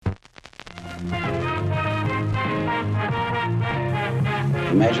Imagine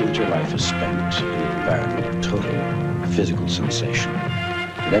that your life is spent in an environment of total physical sensation.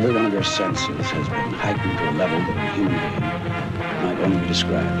 That every one of your senses has been heightened to a level that a human being might only be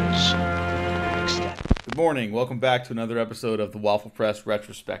described as ecstatic. Good morning. Welcome back to another episode of the Waffle Press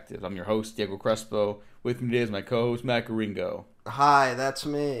Retrospective. I'm your host, Diego Crespo. With me today is my co-host, Matt Garingo. Hi, that's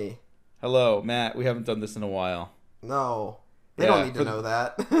me. Hello, Matt. We haven't done this in a while. No. They don't need to know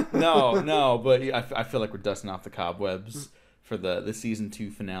that. No, but I feel like we're dusting off the cobwebs for the season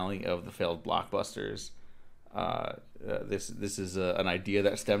 2 finale of the failed Blockbusters. This is an idea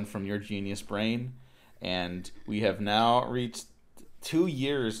that stemmed from your genius brain, and we have now reached 2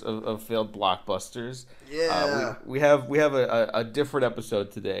 years of failed Blockbusters. Yeah. We have a different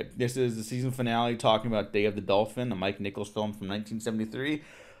episode today. This is the season finale talking about Day of the Dolphin, a Mike Nichols film from 1973.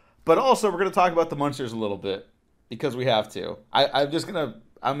 But also we're gonna talk about the Munsters a little bit because we have to. I'm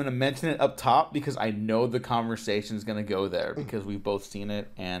gonna mention it up top because I know the conversation is gonna go there because we've both seen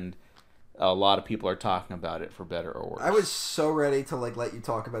it and a lot of people are talking about it for better or worse. I was so ready to let you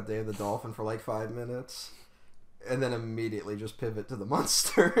talk about Day of the Dolphin for 5 minutes, and then immediately just pivot to the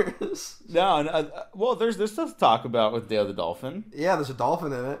Munsters. Well, there's stuff to talk about with Day of the Dolphin. Yeah, there's a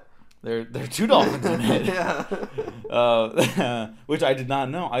dolphin in it. There are 2 dolphins in it. Yeah. Which I did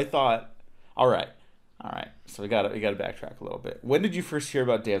not know. I thought, all right. So we got to backtrack a little bit. When did you first hear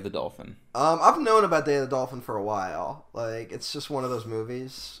about Day of the Dolphin? I've known about Day of the Dolphin for a while. It's just one of those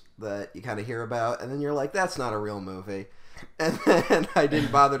movies that you kind of hear about, and then you're like, that's not a real movie. And then I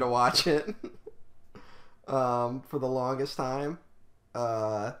didn't bother to watch it for the longest time.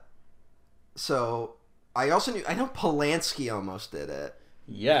 So I know Polanski almost did it.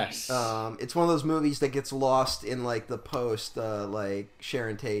 Yes. It's one of those movies that gets lost in the post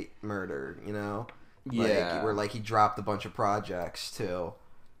Sharon Tate murder, you know? Yeah. Where he dropped a bunch of projects to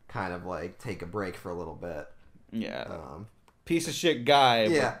kind of take a break for a little bit. Yeah. Piece of shit guy,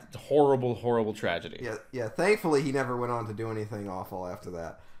 yeah. But horrible, horrible tragedy. Yeah. Thankfully he never went on to do anything awful after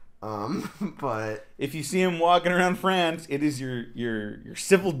that. But if you see him walking around France, it is your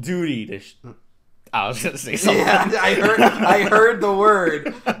civil duty to I was gonna say something. Yeah, I heard the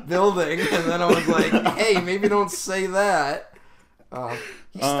word building, and then I was like, "Hey, maybe don't say that."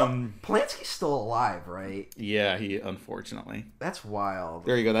 Polanski's still alive, right? Yeah, he unfortunately. That's wild.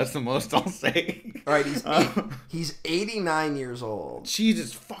 There you go. That's the most I'll say. All right, he's 89 years old.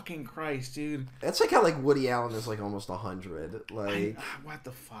 Jesus fucking Christ, dude. That's how Woody Allen is almost 100. What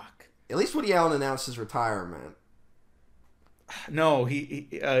the fuck? At least Woody Allen announced his retirement. No, he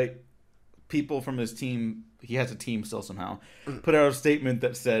people from his team, he has a team still somehow, put out a statement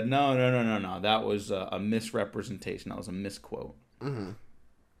that said, no, that was a misrepresentation. That was a misquote. Mm-hmm.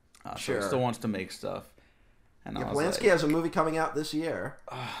 Sure. So he still wants to make stuff. And Polanski has a movie coming out this year.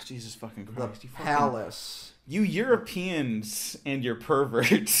 Oh, Jesus fucking Christ. The Palace. You Europeans and your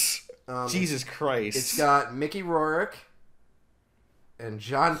perverts. Jesus Christ. It's got Mickey Rourke and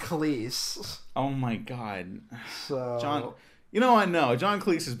John Cleese. Oh my God. So... John... You know, I know. John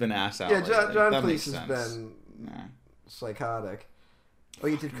Cleese has been ass out. Yeah, John that Cleese has been psychotic. Oh,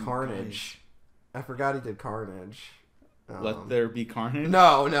 he did Carnage. I forgot he did Carnage. Let There Be Carnage?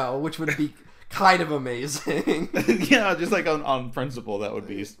 No, which would be kind of amazing. Yeah, just on principle, that would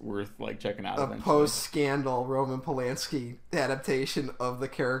be worth checking out. A post-scandal Roman Polanski adaptation of the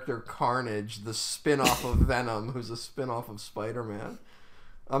character Carnage, the spin-off of Venom, who's a spin-off of Spider-Man.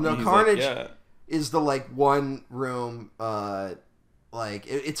 Carnage... is the one room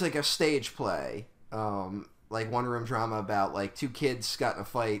it's a stage play, one room drama about 2 kids got in a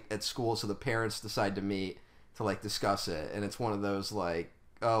fight at school, so the parents decide to meet to discuss it, and it's one of those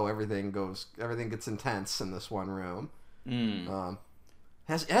everything gets intense in this one room.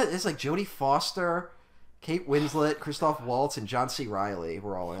 It's Jodie Foster, Kate Winslet, Christoph Waltz, and John C. Reilly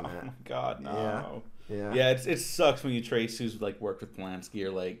were all in it. Oh my God, no. Yeah. It sucks when you trace who's worked with Polanski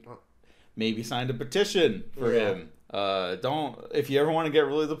or maybe signed a petition for him. If you ever want to get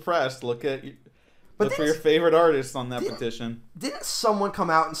really depressed, look for your favorite artists on that petition. Didn't someone come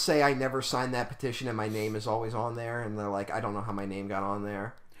out and say, I never signed that petition and my name is always on there? And they're like, I don't know how my name got on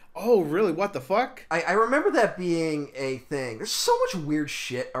there. Oh, really? What the fuck? I remember that being a thing. There's so much weird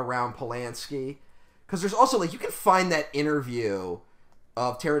shit around Polanski. Because there's also, you can find that interview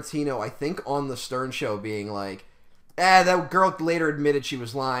of Tarantino, I think, on the Stern Show being that girl later admitted she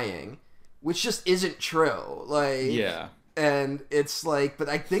was lying. Which just isn't true. Yeah. And it's but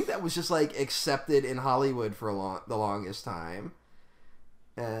I think that was just accepted in Hollywood for the longest time.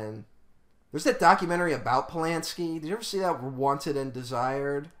 And there's that documentary about Polanski. Did you ever see that, Wanted and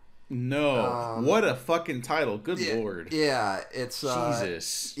Desired? No. What a fucking title. Good lord. Yeah, it's...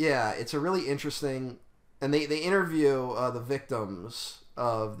 Jesus. Yeah, it's a really interesting... And they interview the victims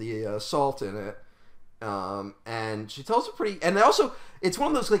of the assault in it. And she tells a pretty... And also, it's one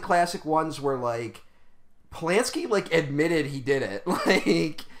of those like classic ones where like Polanski like admitted he did it.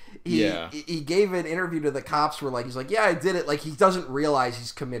 Like he gave an interview to the cops where like he's like, yeah, I did it. Like he doesn't realize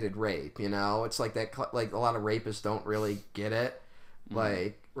he's committed rape. You know, it's like that. Like a lot of rapists don't really get it.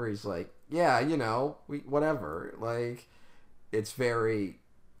 Like where he's like, yeah, you know, whatever. Like it's very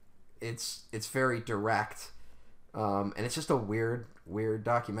direct, and it's just a weird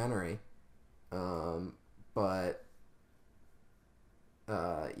documentary. But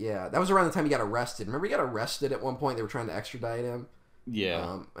yeah, that was around the time he got arrested. Remember, he got arrested at one point. They were trying to extradite him.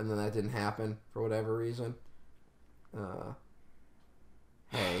 Yeah. And then that didn't happen for whatever reason.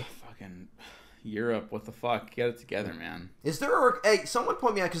 Hey, fucking Europe, what the fuck? Get it together, man. Is there hey, someone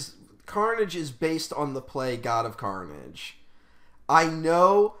point me out, because Carnage is based on the play God of Carnage. I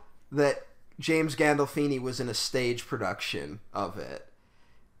know that James Gandolfini was in a stage production of it.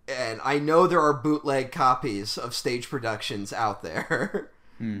 And I know there are bootleg copies of stage productions out there.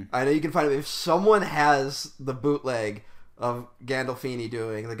 I know you can find them. If someone has the bootleg of Gandolfini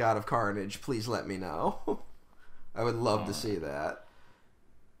doing the God of Carnage, please let me know. I would love to see that.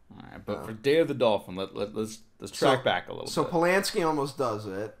 All right, but for Day of the Dolphin, let's track back a little bit. So Polanski almost does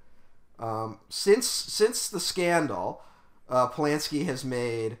it. Since the scandal, Polanski has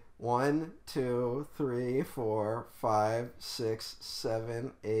made 1, 2, 3, 4, 5, 6,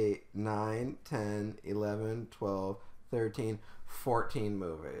 7, 8, 9, 10, 11, 12, 13, 14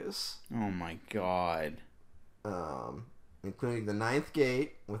 movies. Oh my god. Including The Ninth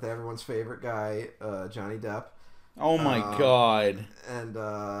Gate with everyone's favorite guy, Johnny Depp. Oh my god. And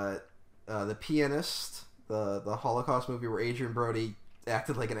The Pianist, the Holocaust movie where Adrian Brody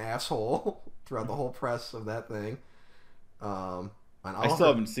acted like an asshole throughout the whole press of that thing. I still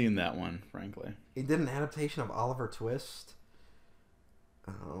haven't seen that one, frankly. He did an adaptation of Oliver Twist.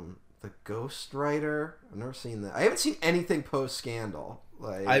 The Ghost Rider. I've never seen that. I haven't seen anything post Scandal.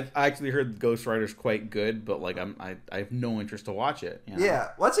 Like, I've actually heard Ghost Rider's quite good, but like I have no interest to watch it. You know? Yeah,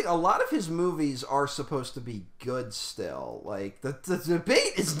 well, that's like a lot of his movies are supposed to be good still. Like the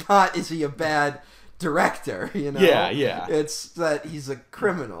debate is not, is he a bad director? You know? Yeah. It's that he's a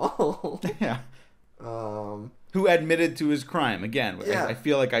criminal. Yeah. Who admitted to his crime again? Yeah. I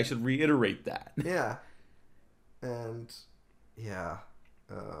feel like I should reiterate that. Yeah. And yeah.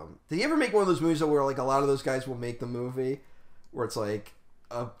 Did he ever make one of those movies where like a lot of those guys will make the movie where it's like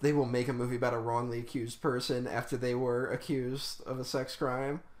they will make a movie about a wrongly accused person after they were accused of a sex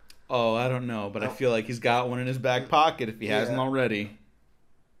crime? Oh, I don't know, but I feel like he's got one in his back pocket if he hasn't already.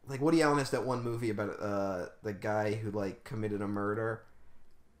 Like Woody Allen has that one movie about the guy who like committed a murder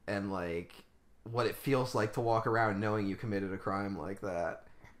and like what it feels like to walk around knowing you committed a crime like that.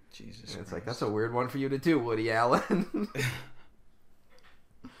 Jesus. And it's like, that's a weird one for you to do, Woody Allen.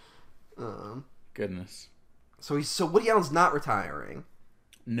 Goodness. So Woody Allen's not retiring.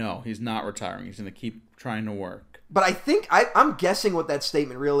 No, he's not retiring. He's going to keep trying to work. But I think, I'm guessing what that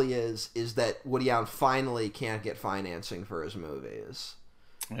statement really is that Woody Allen finally can't get financing for his movies.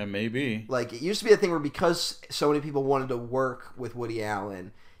 Yeah, maybe. Like, it used to be a thing where because so many people wanted to work with Woody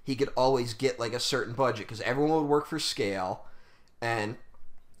Allen, he could always get like a certain budget because everyone would work for scale, and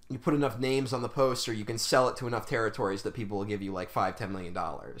you put enough names on the poster, you can sell it to enough territories that people will give you like $5-10 million.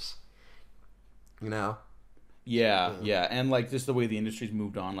 You know? Yeah, and like just the way the industry's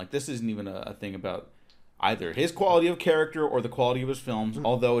moved on, like this isn't even a thing about either his quality of character or the quality of his films.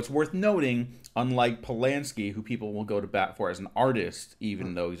 Although it's worth noting, unlike Polanski, who people will go to bat for as an artist,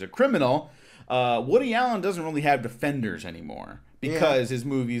 even though he's a criminal, Woody Allen doesn't really have defenders anymore. Because his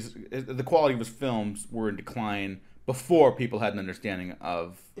movies, the quality of his films were in decline before people had an understanding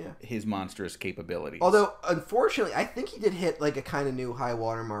of his monstrous capabilities. Although, unfortunately, I think he did hit like a kind of new high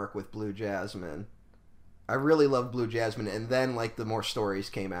watermark with Blue Jasmine. I really loved Blue Jasmine, and then like the more stories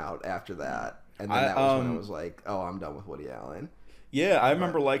came out after that, and then that was when I was like, oh, I'm done with Woody Allen. Yeah, I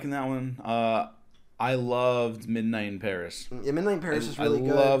remember liking that one. I loved Midnight in Paris. Yeah, Midnight in Paris is really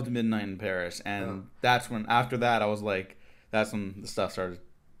good. I loved Midnight in Paris, and that's when, after that, I was like, that's when the stuff started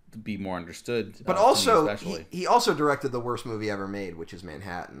to be more understood. But also, he also directed the worst movie ever made, which is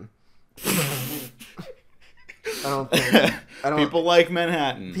Manhattan. People like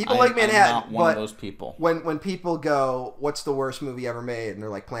Manhattan. People like Manhattan. I'm not one of those people. When people go, what's the worst movie ever made? And they're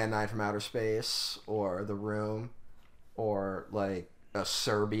like Plan 9 from Outer Space, or The Room, or like a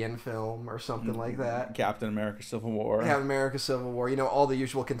Serbian film or something like that. Captain America Civil War. Captain America Civil War. You know, all the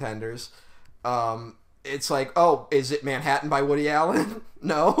usual contenders. it's like, oh, is it Manhattan by Woody Allen?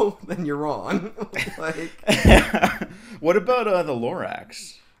 No, then you're wrong. Like, what about the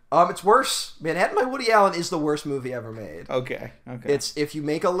Lorax? It's worse. Manhattan by Woody Allen is the worst movie ever made. Okay. It's, if you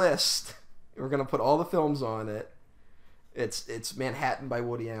make a list, we're gonna put all the films on it. It's Manhattan by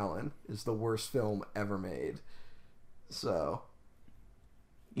Woody Allen is the worst film ever made. So,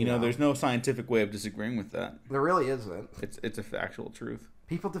 you know, there's no scientific way of disagreeing with that. There really isn't. It's a factual truth.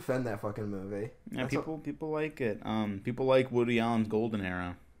 People defend that fucking movie. Yeah, people like it. People like Woody Allen's golden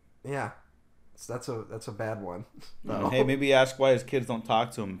era. Yeah, that's a bad one. No. Hey, maybe ask why his kids don't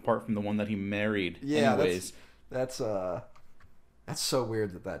talk to him apart from the one that he married. Yeah, anyways. That's so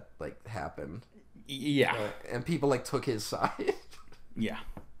weird that like happened. Yeah, and people like took his side. Yeah.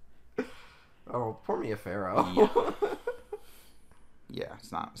 Oh, poor Mia Farrow. Yeah,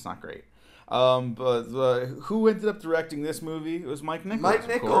 it's not great. But who ended up directing this movie? It was Mike Nichols. Mike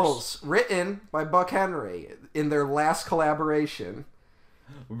Nichols, written by Buck Henry in their last collaboration.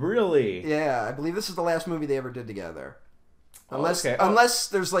 Really? Yeah, I believe this is the last movie they ever did together. Unless okay. unless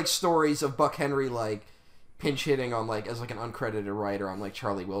there's like stories of Buck Henry like pinch hitting on like as like an uncredited writer on like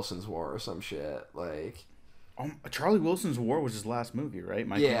Charlie Wilson's War or some shit. Like Charlie Wilson's War was his last movie, right?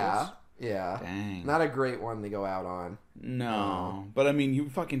 Mike yeah. Nichols? Yeah. Dang. Not a great one to go out on. No. But I mean, you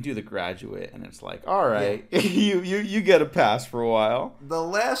fucking do The Graduate and it's like, all right, yeah. you get a pass for a while. The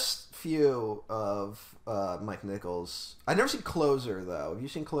last few of Mike Nichols, I've never seen Closer though. Have you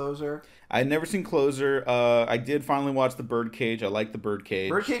seen Closer? I've never seen Closer. I did finally watch The Birdcage. I like The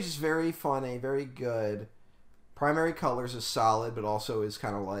Birdcage. Birdcage is very funny, very good. Primary Colors is solid, but also is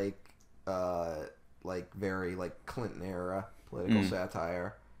kind of like very like Clinton era political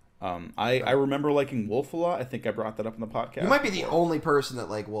satire. I remember liking Wolf a lot. I think I brought that up in the podcast. You might be the only person that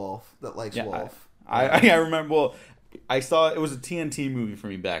likes Wolf. I remember. Well, I saw it was a TNT movie for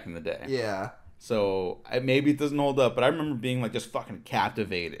me back in the day. Yeah. So maybe it doesn't hold up, but I remember being like just fucking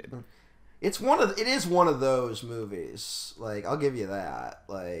captivated. It is one of those movies. Like I'll give you that.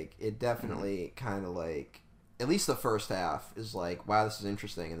 Like it definitely kind of like at least the first half is like, wow, this is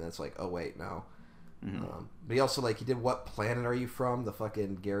interesting, and then it's like, oh wait, no. Mm-hmm. But he also he did What Planet Are You From? The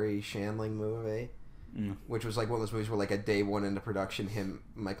fucking Gary Shandling movie, which was like one of those movies where like a day one into production,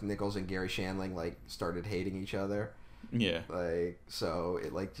 Mike Nichols and Gary Shandling like started hating each other. Yeah, so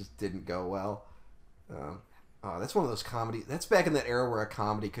it like just didn't go well. That's one of those comedy. That's back in that era where a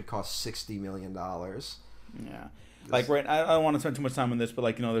comedy could cost $60 million. Yeah. Like, right, I don't want to spend too much time on this, but,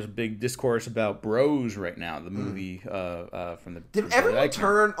 like, you know, there's a big discourse about Bros right now, the movie from the... Did everyone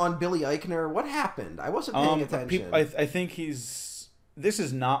turn on Billy Eichner? What happened? I wasn't paying attention. I think he's... This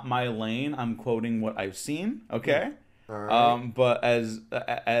is not my lane. I'm quoting what I've seen, okay? All right. But as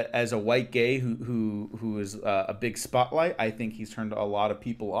a white gay who is a big spotlight, I think he's turned a lot of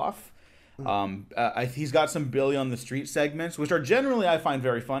people off. He's got some Billy on the Street segments, which are generally, I find,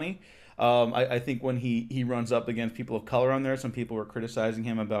 very funny. I think when he runs up against people of color on there, some people were criticizing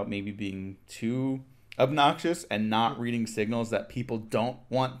him about maybe being too obnoxious and not reading signals that people don't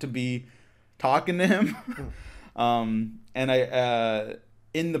want to be talking to him. And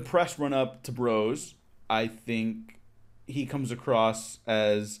in the press run up to Bros, I think he comes across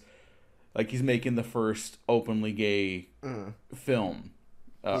as like he's making the first openly gay film,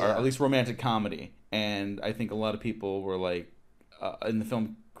 or at least romantic comedy. And I think a lot of people were like, in the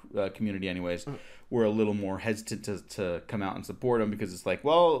film community anyways, were a little more hesitant to come out and support him because it's like,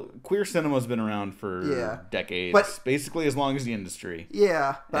 well, queer cinema's been around for decades, but basically as long as the industry.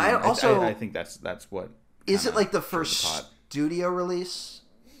 Yeah, but I think that's what... Is it like the first studio release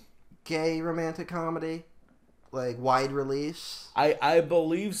gay romantic comedy? Like wide release? I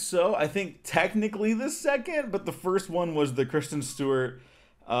believe so. I think technically the second, but the first one was the Kristen Stewart...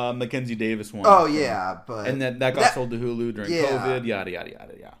 Mackenzie Davis one. Oh yeah, but and that got sold to Hulu during COVID. Yada yada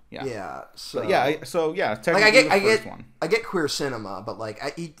yada. Yeah. Yeah. So Technically the first one. I get queer cinema, but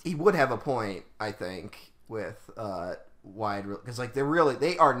like he would have a point. I think with wide because like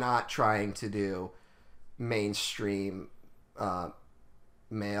they are not trying to do mainstream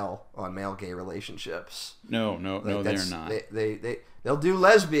male on male gay relationships. No, they're not. They'll do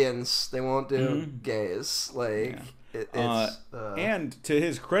lesbians. They won't do gays. Like. Yeah. And to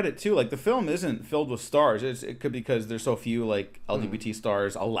his credit too, like the film isn't filled with stars. It could be because there's so few like LGBT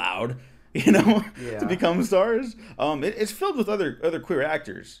stars allowed, to become stars. It's filled with other queer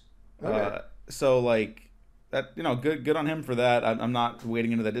actors. Okay. So like that, good on him for that. I'm not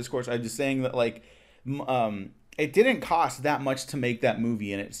wading into that discourse. I'm just saying that like, it didn't cost that much to make that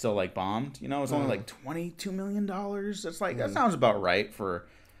movie, and it still like bombed. It's only like $22 million. That's like that sounds about right for.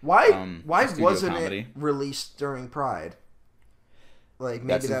 Why wasn't comedy. it released during Pride? Like,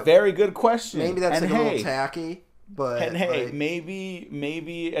 maybe that's a very good question. Maybe that's a little tacky, but... And hey,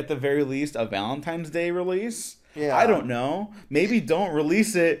 maybe at the very least a Valentine's Day release? Yeah. I don't know. Maybe don't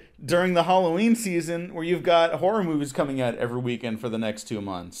release it during the Halloween season where you've got horror movies coming out every weekend for the next 2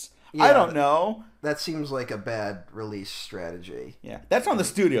 months. Yeah, I don't know. That seems like a bad release strategy. Yeah, that's on the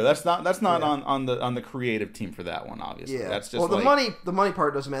studio. That's not on the creative team for that one. Obviously, yeah. That's just the money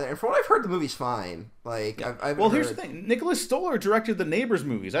part doesn't matter. And from what I've heard, the movie's fine. Like, yeah. Here's the thing: Nicholas Stoller directed the Neighbors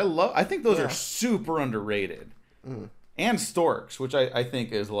movies. I think those are super underrated. And Storks, which I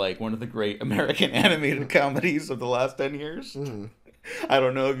think is like one of the great American animated comedies of the last 10 years. I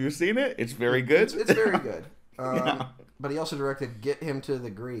don't know if you've seen it. It's very good. It's very good. But he also directed Get Him to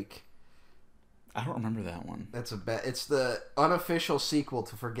the Greek. I don't remember that one. It's the unofficial sequel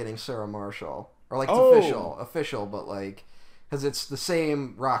to Forgetting Sarah Marshall, or like it's official, but like because it's the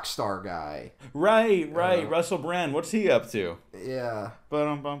same rock star guy. Right. Russell Brand. What's he up to? Yeah.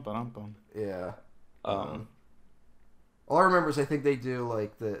 Ba-dum-bum. Yeah. All I remember is I think they do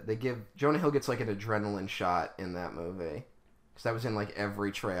like they give Jonah Hill gets like an adrenaline shot in that movie because that was in like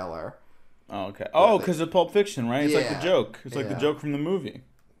every trailer. Oh, okay. Oh, because of Pulp Fiction, right? It's like the joke. It's like the joke from the movie.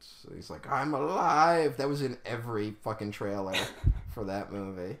 So he's like, I'm alive. That was in every fucking trailer for that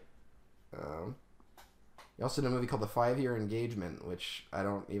movie. He also did a movie called The 5-Year Engagement, which I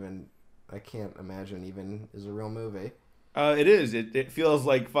can't imagine even is a real movie. It is. It feels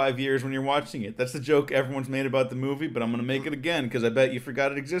like 5 years when you're watching it. That's the joke everyone's made about the movie, but I'm going to make it again because I bet you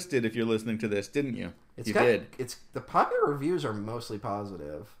forgot it existed if you're listening to this, didn't you? You did. The popular reviews are mostly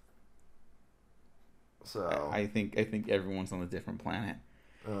positive. So I think everyone's on a different planet.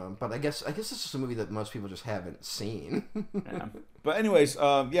 But I guess it's just a movie that most people just haven't seen. Yeah. But anyways,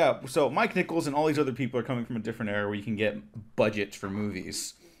 so Mike Nichols and all these other people are coming from a different era where you can get budgets for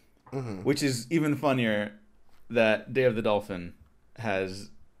movies, which is even funnier that Day of the Dolphin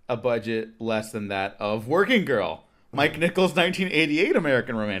has a budget less than that of Working Girl, Mike Nichols' 1988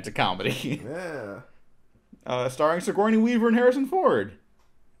 American romantic comedy. Yeah. Starring Sigourney Weaver and Harrison Ford.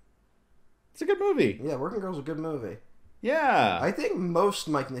 It's a good movie. Yeah, Working Girl's a good movie. Yeah. I think most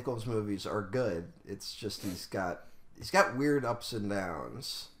Mike Nichols movies are good. It's just he's got weird ups and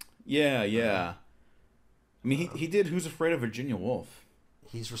downs. Yeah. I mean, he did Who's Afraid of Virginia Woolf.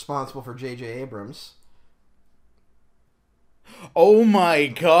 He's responsible for J.J. Abrams. Oh my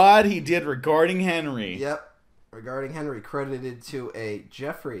God, he did Regarding Henry. Yep. Regarding Henry, credited to a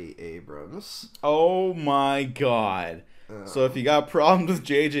Jeffrey Abrams. Oh my God. So if you got problems with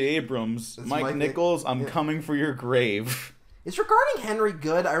J.J. Abrams, Mike Nichols, I'm coming for your grave. Is Regarding Henry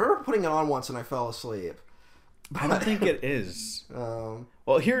good? I remember putting it on once and I fell asleep. I don't think it is.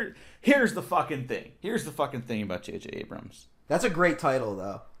 Well, here's the fucking thing. Here's the fucking thing about J.J. Abrams. That's a great title,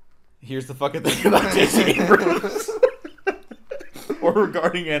 though. Here's the fucking thing about J.J. Abrams. Or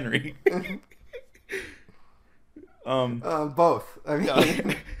Regarding Henry. Both. I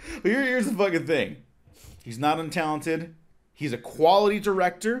mean, here's the fucking thing. He's not untalented. He's a quality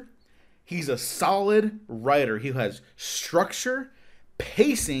director. He's a solid writer. He has structure,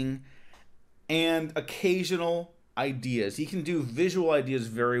 pacing, and occasional ideas. He can do visual ideas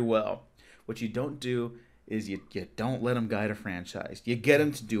very well. What you don't do is you don't let him guide a franchise. You get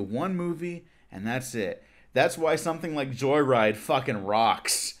him to do one movie, and that's it. That's why something like Joyride fucking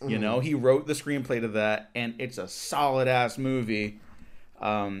rocks. You know, he wrote the screenplay to that, and it's a solid-ass movie.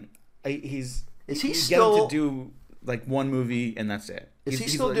 Is he still get him to do like one movie and that's it? Is he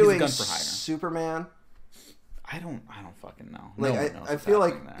still doing Superman? I don't fucking know. Like I feel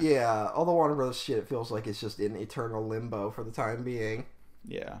like all the Warner Brothers shit feels like it's just in eternal limbo for the time being.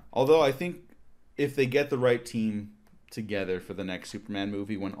 Yeah. Although I think if they get the right team together for the next Superman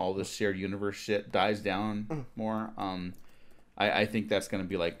movie when all this shared universe shit dies down more, I think that's gonna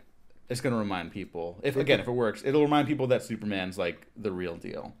be like it's gonna remind people if it works, it'll remind people that Superman's like the real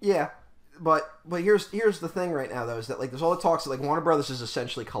deal. Yeah. But here's the thing right now though is that like there's all the talks that like Warner Brothers is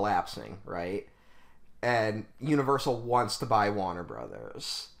essentially collapsing, right? And Universal wants to buy Warner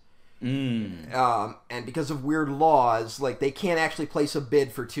Brothers. And because of weird laws, like they can't actually place a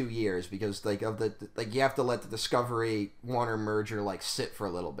bid for 2 years because like of the like you have to let the Discovery Warner merger like sit for a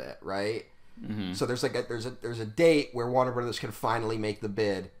little bit, right? So there's like there's a date where Warner Brothers can finally make the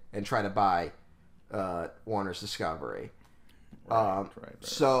bid and try to buy Warner's Discovery. Right.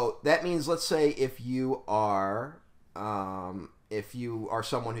 So that means, let's say, if you are someone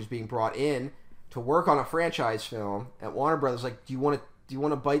who's being brought in to work on a franchise film at Warner Brothers, like, do you want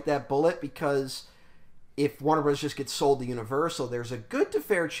to bite that bullet? Because if Warner Brothers just gets sold to Universal, there's a good to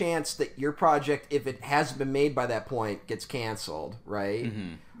fair chance that your project, if it hasn't been made by that point, gets canceled, right?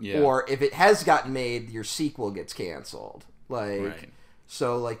 Yeah. Or if it has gotten made, your sequel gets canceled. Like,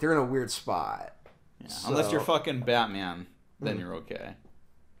 So, like, they're in a weird spot. Yeah. So, unless you're fucking Batman, then you're okay.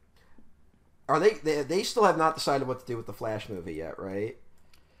 Are they still have not decided what to do with the Flash movie yet, right?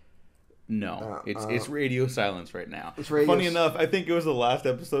 No, it's radio silence right now. Funny enough, I think it was the last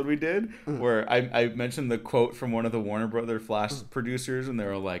episode we did where I mentioned the quote from one of the Warner Brothers Flash producers, and they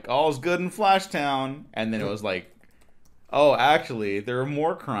were like, "All's good in Flashtown," and then it was like, "Oh, actually, there are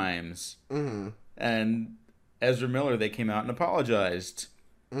more crimes." And Ezra Miller, they came out and apologized,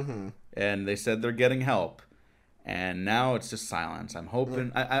 and they said they're getting help. And now it's just silence. I'm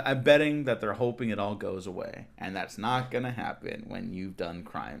hoping, I'm betting that they're hoping it all goes away. And that's not going to happen when you've done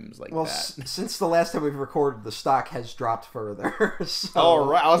crimes like that. Well, since the last time we've recorded, the stock has dropped further. So. Oh,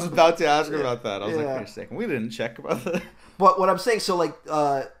 right. I was about to ask about that. I was like, wait a second. We didn't check about that. But what I'm saying, so like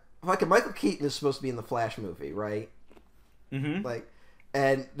Michael Keaton is supposed to be in the Flash movie, right? Like,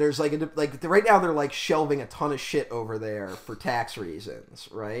 and there's like right now they're like shelving a ton of shit over there for tax reasons,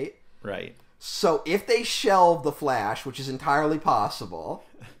 right? Right. So if they shelve The Flash, which is entirely possible,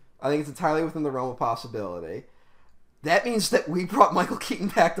 I think it's entirely within the realm of possibility, that means that we brought Michael Keaton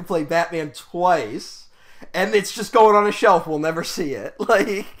back to play Batman twice, and it's just going on a shelf. We'll never see it.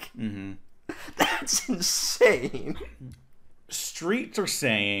 Like, that's insane. Streets are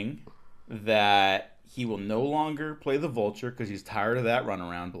saying that he will no longer play the Vulture because he's tired of that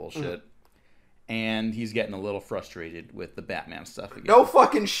runaround bullshit. And he's getting a little frustrated with the Batman stuff again. No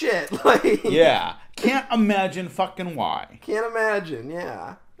fucking shit. Like, yeah. Can't imagine fucking why. Can't imagine,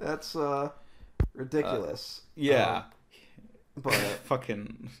 yeah. That's ridiculous. Yeah. But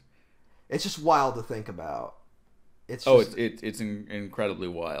fucking... It's just wild to think about. It's incredibly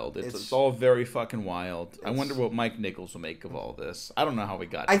wild. It's all very fucking wild. I wonder what Mike Nichols will make of all this. I don't know how we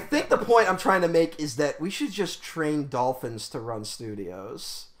got I think the point I'm trying to make is that we should just train dolphins to run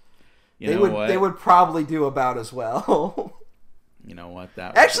studios. They would probably do about as well. You know what?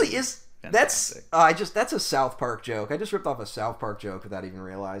 That actually is fantastic. That's a South Park joke. I just ripped off a South Park joke without even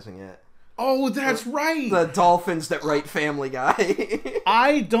realizing it. Oh, that's right. The dolphins that write Family Guy.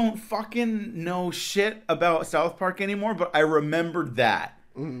 I don't fucking know shit about South Park anymore, but I remembered that.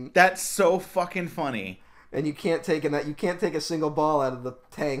 That's so fucking funny. And you can't take a single ball out of the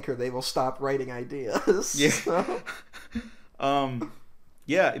tank, or they will stop writing ideas. Yeah.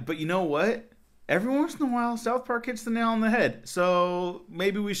 Yeah, but you know what? Every once in a while, South Park hits the nail on the head. So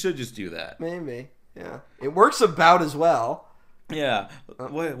maybe we should just do that. Maybe, yeah. It works about as well. Yeah.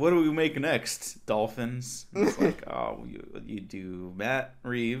 What do we make next? Dolphins? It's like, oh, you do Matt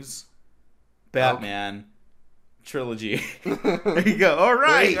Reeves, Batman, trilogy. There you go. All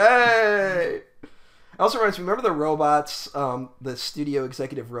right. Hey! Also reminds me, remember the robots, the studio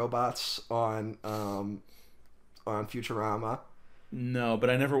executive robots on Futurama? No, but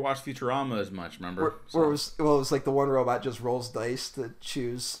I never watched Futurama as much, remember? Where it was like the one robot just rolls dice to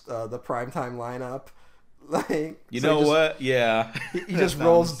choose the primetime lineup. Like, you know what? Yeah. He just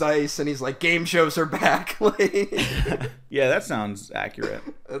rolls dice and he's like, game shows are back. Like, yeah, that sounds accurate.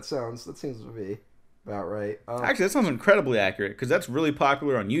 That seems to be about right. Actually, that sounds incredibly accurate because that's really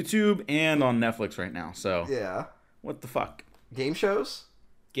popular on YouTube and on Netflix right now. So yeah. What the fuck? Game shows?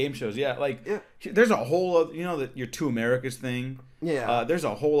 Game shows, yeah. Like, there's a whole other, that your Two Americas thing. Yeah. There's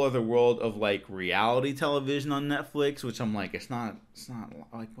a whole other world of, like, reality television on Netflix, which I'm like, it's not,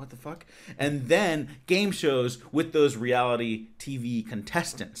 like, what the fuck? And then game shows with those reality TV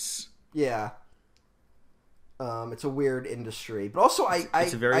contestants. Yeah. It's a weird industry. But also,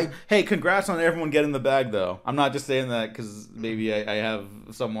 Hey, congrats on everyone getting the bag, though. I'm not just saying that because maybe I have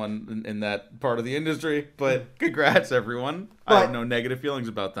someone in that part of the industry, but congrats, everyone. But I have no negative feelings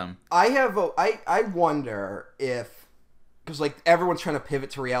about them. I wonder if, because, like, everyone's trying to pivot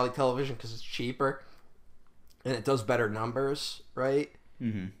to reality television because it's cheaper and it does better numbers, right?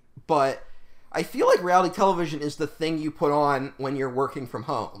 Mm-hmm. But I feel like reality television is the thing you put on when you're working from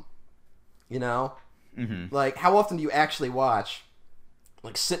home, you know? Mm-hmm. Like, how often do you actually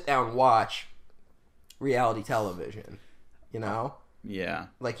sit down watch reality television, you know? Yeah.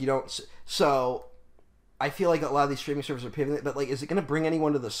 Like, you don't... So, I feel like a lot of these streaming services are pivoting, but, like, is it going to bring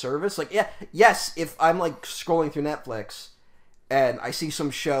anyone to the service? Like, yes, if I'm, like, scrolling through Netflix and I see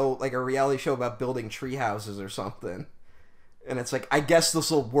some show, like a reality show about building tree houses or something, and it's like, I guess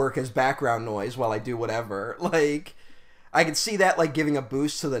this will work as background noise while I do whatever. Like... I can see that, like, giving a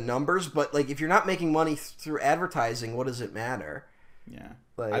boost to the numbers, but, like, if you're not making money through advertising, what does it matter? Yeah.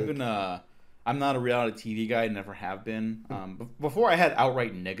 Like, I'm not a reality TV guy, never have been. Before I had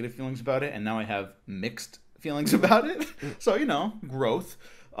outright negative feelings about it, and now I have mixed feelings about it. So, growth.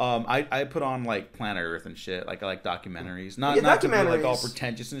 I put on, like, Planet Earth and shit. Like, I like documentaries. Not to be, like, all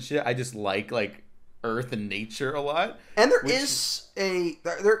pretentious and shit. I just like Earth and nature a lot. And there is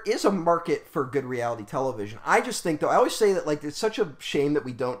a market for good reality television. I just think, though, I always say that, like, it's such a shame that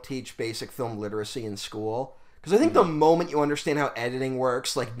we don't teach basic film literacy in school. Because I think the moment you understand how editing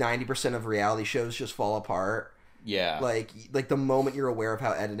works, like, 90% of reality shows just fall apart. Yeah. Like the moment you're aware of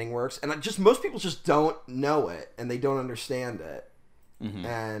how editing works. And most people just don't know it, and they don't understand it. Mm-hmm.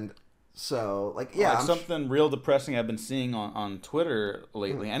 And so, like, yeah. Something real depressing I've been seeing on Twitter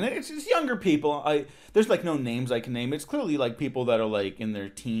lately. And it's younger people. There's, like, no names I can name. It's clearly, like, people that are, like, in their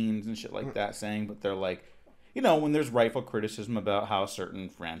teens and shit like that saying, but they're, like, you know, when there's rightful criticism about how certain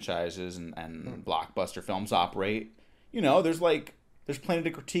franchises and blockbuster films operate, you know, there's plenty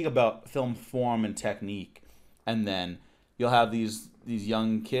to critique about film form and technique. And then you'll have these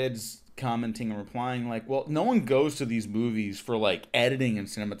young kids commenting and replying like, well, no one goes to these movies for, like, editing and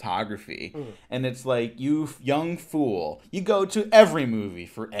cinematography. And it's like, you young fool, you go to every movie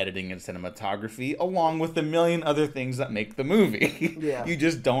for editing and cinematography along with a million other things that make the movie. Yeah. You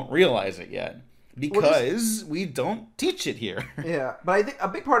just don't realize it yet. Because we don't teach it here. Yeah, but I think a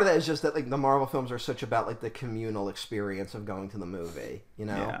big part of that is just that, like, the Marvel films are such about, like, the communal experience of going to the movie, you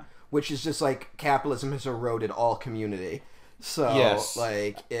know? Yeah. Which is just, like, capitalism has eroded all community. So, yes.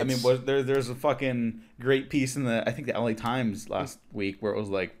 Like, it's... I mean, there's a fucking great piece in I think the LA Times last week where it was,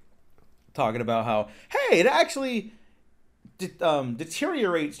 like, talking about how, hey, it actually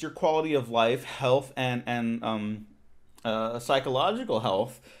deteriorates your quality of life, health, and psychological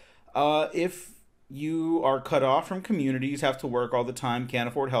health if you are cut off from communities, have to work all the time, can't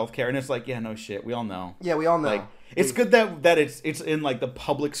afford healthcare, and it's like, yeah, no shit, we all know. Yeah, we all know. Like, it's good that it's in, like, the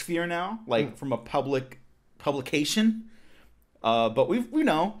public sphere now, like from a publication. But we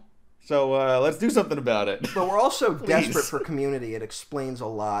know, so let's do something about it. But we're also desperate for community. It explains a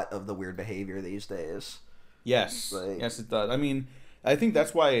lot of the weird behavior these days. Yes, yes, it does. I mean, I think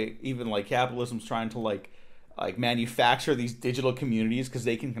that's why even, like, capitalism's trying to like manufacture these digital communities because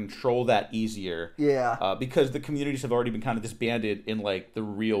they can control that easier. Yeah. Because the communities have already been kind of disbanded in, like, the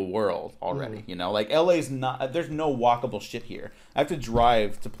real world already. You know, like, LA's not. There's no walkable shit here. I have to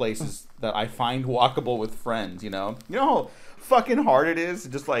drive to places that I find walkable with friends. You know how fucking hard it is to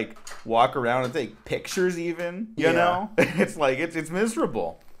just, like, walk around and take pictures. Even you know, it's like it's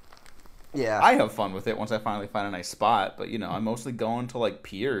miserable. Yeah. I have fun with it once I finally find a nice spot, but, you know, I'm mostly going to, like,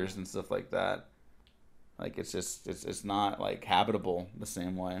 piers and stuff like that. Like, it's just, it's not, like, habitable the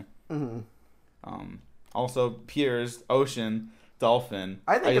same way. Mm-hmm. Also, piers, ocean, dolphin.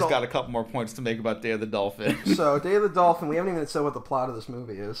 I just got a couple more points to make about Day of the Dolphin. So, Day of the Dolphin, we haven't even said what the plot of this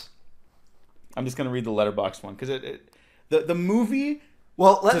movie is. I'm just going to read the Letterboxd one, because the movie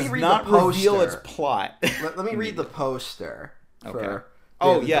let me read not the poster. Reveal its plot. Let me read the poster for Day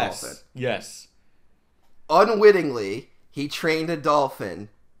of the Dolphin. Yes. Unwittingly, he trained a dolphin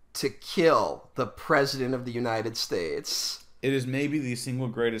to kill the President of the United States. It is maybe the single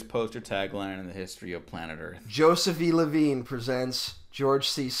greatest poster tagline in the history of planet Earth. Joseph E. Levine presents George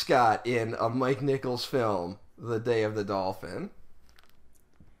C. Scott in a Mike Nichols film, The Day of the Dolphin.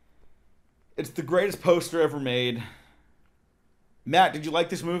 It's the greatest poster ever made. Matt, did you like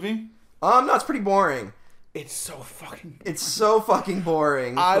this movie? No, it's pretty boring. It's so fucking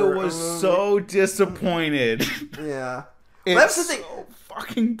boring. I was so disappointed. Yeah. That's the thing. So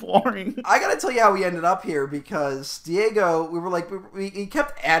fucking boring. I gotta tell you how we ended up here, because Diego, we were like, he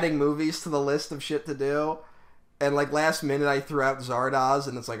kept adding movies to the list of shit to do, and, like, last minute I threw out Zardoz,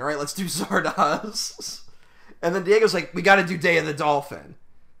 and it's like, all right, let's do Zardoz. And then Diego's like, we gotta do Day of the Dolphin.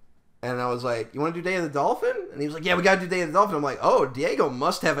 And I was like, you want to do Day of the Dolphin? And he was like, yeah, we gotta do Day of the Dolphin. I'm like, oh, Diego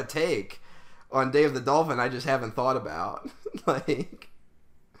must have a take on Day of the Dolphin I just haven't thought about. Like,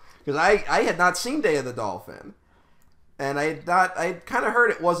 because I had not seen Day of the Dolphin. And I kind of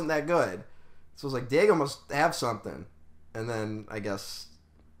heard it wasn't that good. So I was like, Diego must have something. And then I guess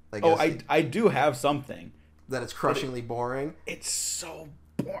I do have something. That it's crushingly boring? It's so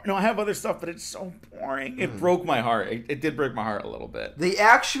boring. No, I have other stuff, but it's so boring. It broke my heart. It did break my heart a little bit. The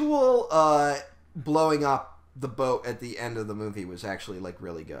actual blowing up the boat at the end of the movie was actually, like,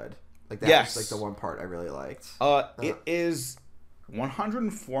 really good. Like, that was, like, the one part I really liked. It is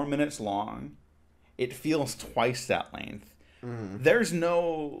 104 minutes long. It feels twice that length. Mm-hmm. There's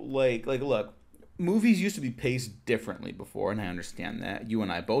no, like, look, movies used to be paced differently before, and I understand that. You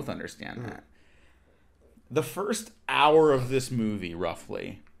and I both understand that. The first hour of this movie,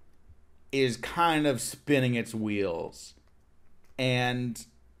 roughly, is kind of spinning its wheels. And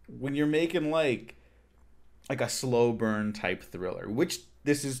when you're making, like a slow burn type thriller, which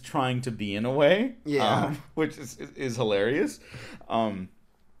this is trying to be in a way, which is hilarious,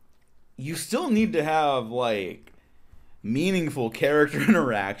 you still need to have, like, meaningful character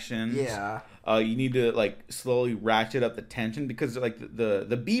interaction. Yeah. you need to like slowly ratchet up the tension because like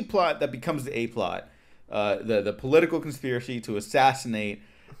the B plot that becomes the A plot, the political conspiracy to assassinate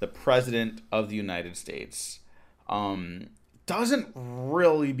the president of the United States, doesn't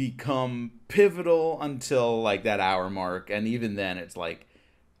really become pivotal until like that hour mark, and even then it's like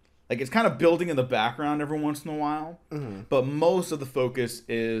it's kind of building in the background every once in a while. Mm-hmm. But most of the focus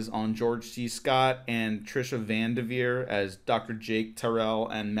is on George C. Scott and Trisha Van Devere as Dr. Jake Terrell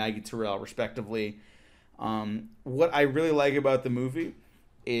and Maggie Terrell, respectively. What I really like about the movie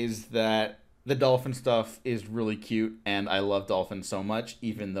is that the dolphin stuff is really cute, and I love dolphins so much,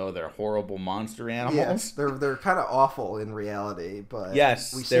 even though they're horrible monster animals. Yes, they're kind of awful in reality, but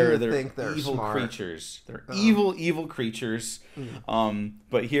yes, we seem to think they're evil smart. Creatures. They're evil creatures. Mm.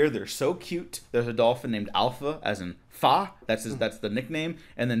 But here they're so cute. There's a dolphin named Alpha, as in Fa. That's the nickname,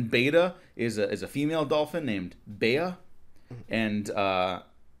 and then Beta is a female dolphin named Bea, and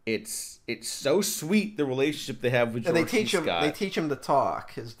it's so sweet, the relationship they have with George C. Scott. They teach him to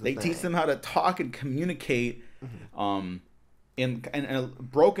talk. Teach them how to talk and communicate, in a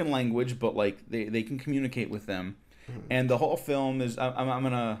broken language, but like they can communicate with them. And the whole film is I'm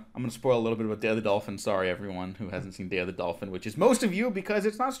gonna spoil a little bit about Day of the Dolphin. Sorry, everyone who hasn't seen Day of the Dolphin, which is most of you because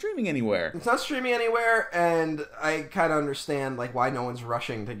it's not streaming anywhere. It's not streaming anywhere, and I kind of understand like why no one's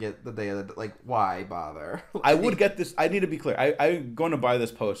rushing to get the Day of the why bother. I would get this. I need to be clear. I'm going to buy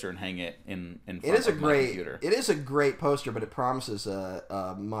this poster and hang it in front of my computer. It is a great poster, but it promises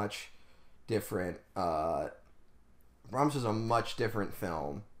a much different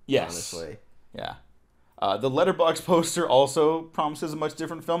film. Yes, honestly, yeah. The Letterboxd poster also promises a much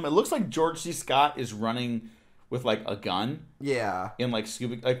different film. It looks like George C. Scott is running with like a gun. Yeah. In like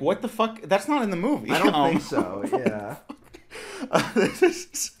Scooby. Like what the fuck? That's not in the movie. I don't think so. Yeah.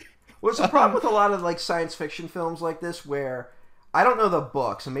 What's the problem with a lot of like science fiction films like this, where I don't know the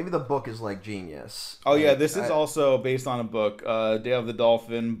book, so maybe the book is like genius. Oh yeah, this is also based on a book, Day of the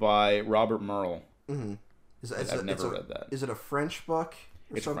Dolphin by Robert Merle. Mm-hmm. I've never read that. Is it a French book?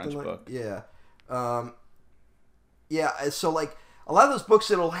 It's a French book. Yeah. Yeah, so like a lot of those books,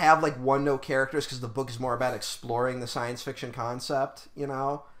 it'll have like one-note characters because the book is more about exploring the science fiction concept, you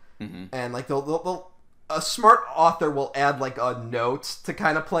know. Mm-hmm. And like a smart author will add like a note to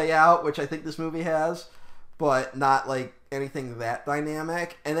kind of play out, which I think this movie has, but not like anything that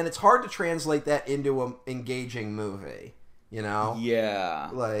dynamic. And then it's hard to translate that into an engaging movie, you know. Yeah.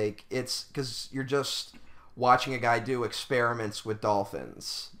 Like it's because you're just watching a guy do experiments with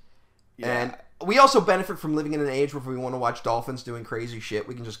dolphins. Yeah. And we also benefit from living in an age where if we want to watch dolphins doing crazy shit,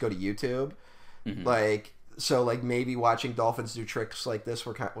 we can just go to YouTube. Mm-hmm. Like, so like maybe watching dolphins do tricks like this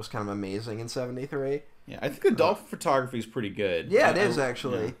was kind of amazing in '73. Yeah, I think the dolphin photography is pretty good. Yeah, it is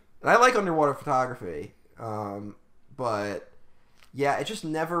actually. Yeah. And I like underwater photography. But yeah, it just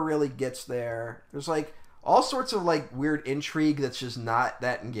never really gets there. There's like all sorts of like weird intrigue that's just not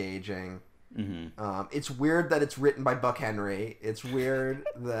that engaging. Mm-hmm. It's weird that it's written by Buck Henry. It's weird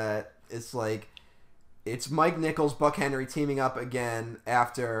that it's like it's Mike Nichols, Buck Henry teaming up again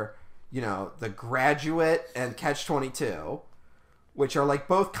after, you know, The Graduate and Catch-22, which are like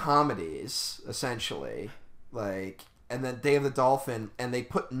both comedies essentially, like, and then Day of the Dolphin, and they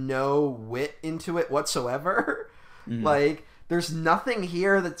put no wit into it whatsoever. Mm-hmm. Like there's nothing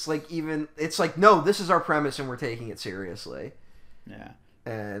here that's like even, it's like, no, this is our premise and we're taking it seriously. Yeah.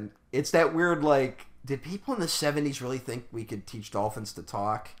 And it's that weird, like, did people in the 70s really think we could teach dolphins to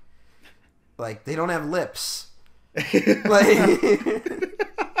talk? Like, they don't have lips. Like,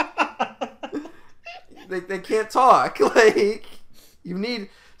 they can't talk. Like, you need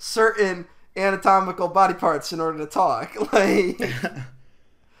certain anatomical body parts in order to talk. Like,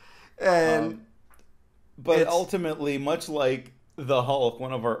 and but ultimately, much like The Hulk,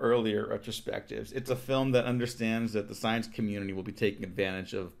 one of our earlier retrospectives, it's a film that understands that the science community will be taken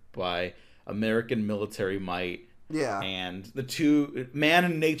advantage of by American military might. Yeah. And the two, man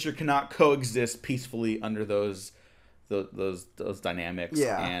and nature cannot coexist peacefully under those dynamics.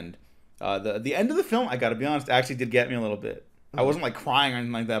 Yeah. And the end of the film, I got to be honest, actually did get me a little bit. I wasn't like crying or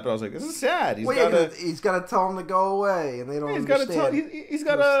anything like that, but I was like, "This is sad." He's got to tell him to go away, and they don't understand. He's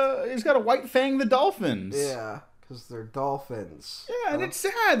got to white fang the dolphins. Yeah. Because they're dolphins. Yeah, and it's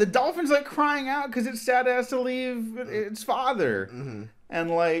sad. The dolphin's like crying out because it's sad it has to leave its father. Mm-hmm.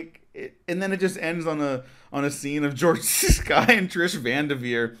 And like, and then it just ends on a scene of George Scott and Trish Van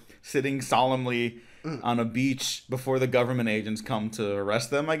Devere sitting solemnly on a beach before the government agents come to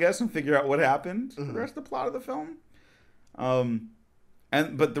arrest them, I guess, and figure out what happened. Mm-hmm. The rest of the plot of the film.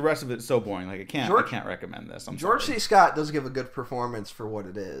 But the rest of it's so boring. Like I can't recommend this. George C. Scott does give a good performance for what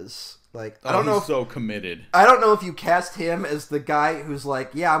it is. Like I don't know, he's so committed. I don't know if you cast him as the guy who's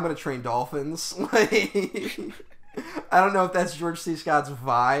like, yeah, I'm gonna train dolphins. Like, I don't know if that's George C. Scott's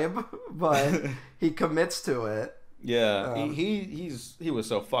vibe, but he commits to it. Yeah, he was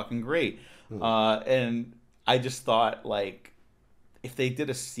so fucking great. And I just thought, like, if they did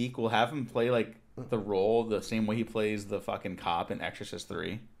a sequel, have him play like the role the same way he plays the fucking cop in Exorcist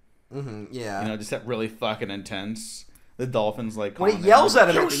 3. Yeah, you know, just that really fucking intense. The dolphins like when he yells at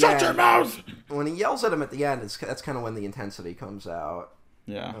him. You shut your mouth! When he yells at him at the end, that's kind of when the intensity comes out.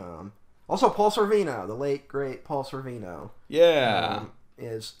 Yeah. Also, Paul Sorvino, the late great Paul Sorvino. Yeah.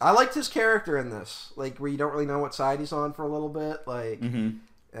 I liked his character in this, like where you don't really know what side he's on for a little bit, like,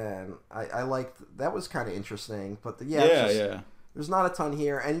 and I liked that was kind of interesting. But there's not a ton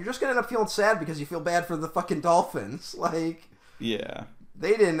here, and you're just gonna end up feeling sad because you feel bad for the fucking dolphins, like. Yeah.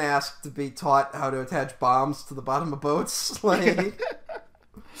 They didn't ask to be taught how to attach bombs to the bottom of boats. Like,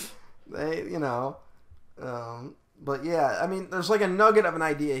 they, you know. But yeah, I mean, there's like a nugget of an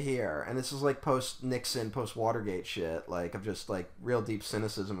idea here. And this is like post-Nixon, post-Watergate shit. Like, of just like real deep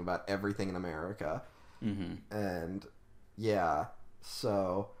cynicism about everything in America. And yeah,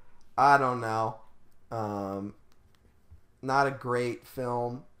 so I don't know. Not a great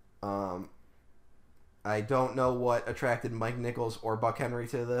film. I don't know what attracted Mike Nichols or Buck Henry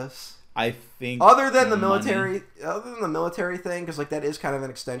to this. I think other than the military thing, because like that is kind of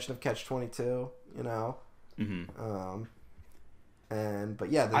an extension of Catch-22, you know. But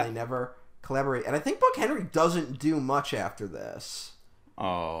yeah, then they never collaborate, and I think Buck Henry doesn't do much after this.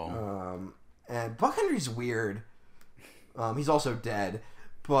 And Buck Henry's weird. He's also dead.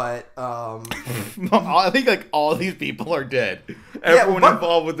 But I think like all these people are dead. Everyone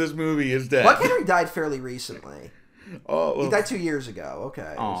involved with this movie is dead. Buck Henry died fairly recently. He died 2 years ago.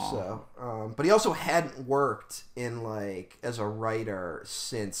 Okay, so but he also hadn't worked in like as a writer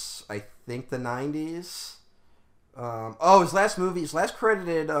since I think the 90s. His last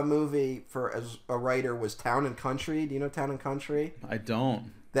credited movie as a writer was Town and Country. Do you know Town and Country? I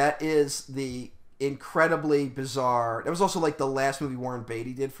don't. That is the incredibly bizarre. That was also like the last movie Warren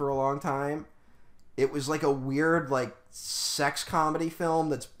Beatty did for a long time. It was like a weird like sex comedy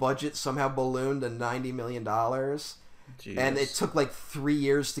film that's budget somehow ballooned to $90 million. Jeez. And it took like 3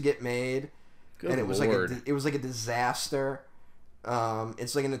 years to get made. Good and it was Lord. like a disaster.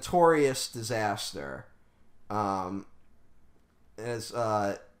 It's like a notorious disaster. As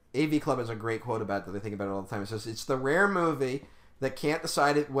AV Club has a great quote about that I think about it all the time. It says it's the rare movie that can't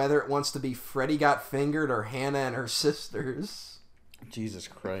decide whether it wants to be Freddy Got Fingered or Hannah and Her Sisters. Jesus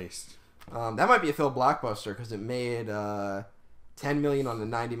Christ. That might be a failed blockbuster because it made $10 million on a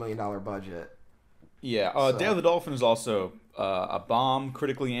 $90 million budget. Yeah, Day of the Dolphin is also a bomb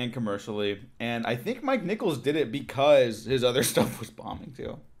critically and commercially, and I think Mike Nichols did it because his other stuff was bombing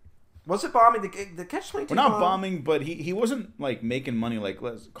too. Was it bombing? The Catch-22 Well, not bombing, but he wasn't like making money like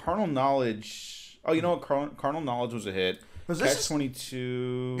Carnal Knowledge. Oh, you know what? Carnal Knowledge was a hit.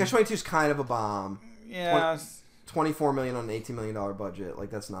 Catch-22. Catch-22 is kind of a bomb. Yeah. $24 million on an $18 million budget. Like,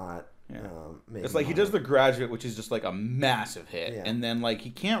 that's not... Yeah. It's like he does The Graduate, which is just like a massive hit. Yeah. And then like he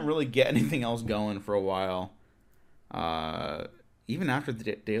can't really get anything else going for a while. Even after the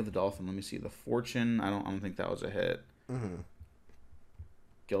Day of the Dolphin, let me see. The Fortune, I don't think that was a hit. No.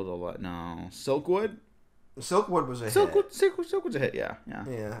 Silkwood? Silkwood was a hit. Silkwood's a hit, yeah.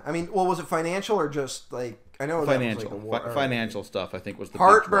 I mean, well, was it financial or just like I know financial? That was like financial stuff. I think was the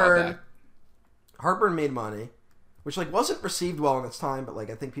Heartburn. big drawback. Heartburn made money, which like wasn't received well in its time, but like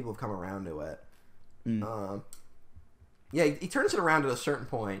I think people have come around to it. Yeah, he turns it around at a certain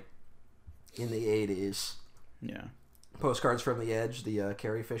point in the 80s. Yeah. Postcards from the Edge, the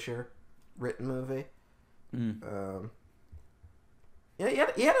Carrie Fisher written movie. Yeah,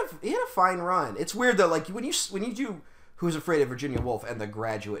 he had a fine run. It's weird though, like when you do Who's Afraid of Virginia Woolf and The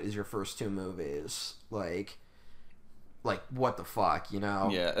Graduate is your first two movies, like what the fuck, you know?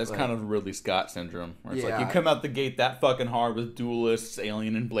 Yeah, it's like, kind of Ridley Scott syndrome, where it's like you come out the gate that fucking hard with Duelists,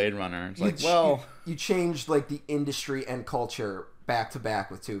 Alien, and Blade Runner. It's like, you changed like the industry and culture back to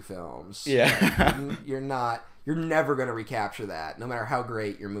back with two films. Yeah, like, you're never gonna recapture that, no matter how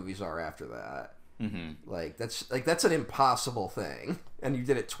great your movies are after that. Like that's an impossible thing, and you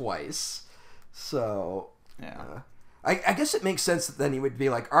did it twice. So yeah, I guess it makes sense that then he would be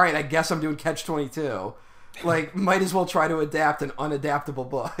like, all right, I guess I'm doing Catch-22. Like, might as well try to adapt an unadaptable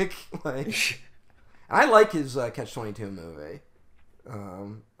book. Like, I like his Catch-22 movie.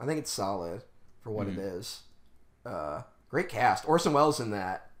 I think it's solid for what it is. Great cast. Orson Welles in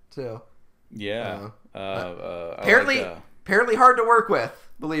that too. Yeah. Apparently, Apparently hard to work with,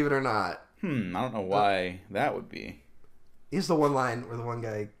 believe it or not. I don't know why that would be. Here's the one line where the one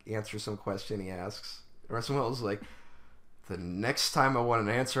guy answers some question he asks. Orson Welles is like, the next time I want an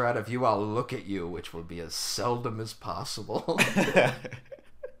answer out of you, I'll look at you, which will be as seldom as possible.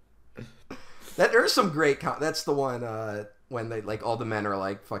 There's some great... that's the one when they like all the men are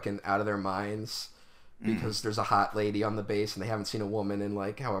like fucking out of their minds because there's a hot lady on the base and they haven't seen a woman in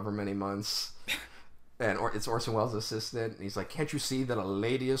like however many months. And it's Orson Welles' assistant. And he's like, can't you see that a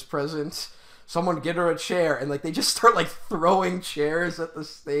lady is present? Someone get her a chair. And like they just start like throwing chairs at the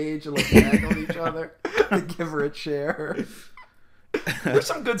stage and like tackle each other to give her a chair. There's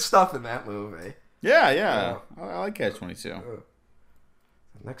some good stuff in that movie. Yeah. I like Catch-22. The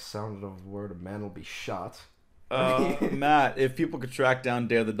next sound of word of man will be shot. Matt, if people could track down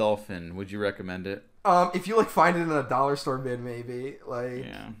Day of the Dolphin, would you recommend it? If you like find it in a dollar store bin, maybe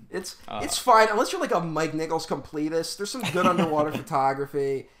it's fine unless you're like a Mike Nichols completist. There's some good underwater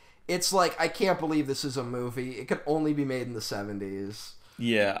photography. It's like I can't believe this is a movie. It could only be made in the 70s.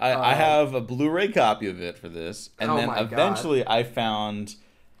 Yeah, I have a Blu-ray copy of it for this, and then eventually I found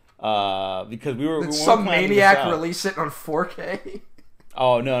because we were some maniac release it on 4K.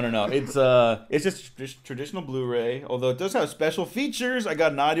 Oh no! It's just traditional Blu-ray. Although it does have special features. I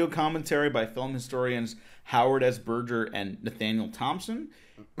got an audio commentary by film historians Howard S. Berger and Nathaniel Thompson,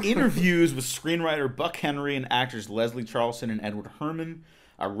 interviews with screenwriter Buck Henry and actors Leslie Charleston and Edward Herman,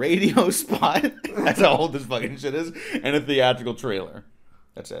 a radio spot. That's how old this fucking shit is, and a theatrical trailer.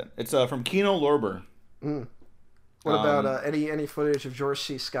 That's it. It's from Kino Lorber. What about any footage of George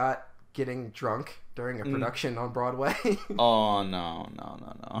C. Scott getting drunk during a production on Broadway? Oh no.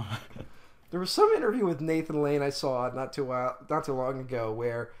 There was some interview with Nathan Lane I saw not too long ago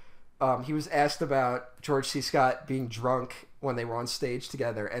where he was asked about George C. Scott being drunk when they were on stage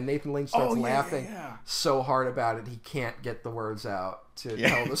together, and Nathan Lane starts laughing so hard about it he can't get the words out to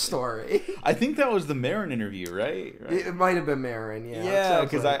tell the story. I think that was the Maron interview, right? It might have been Maron, yeah. Yeah,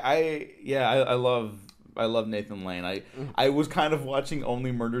 because I love Nathan Lane. I was kind of watching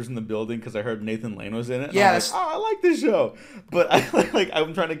Only Murders in the Building because I heard Nathan Lane was in it. Yeah, I like this show, but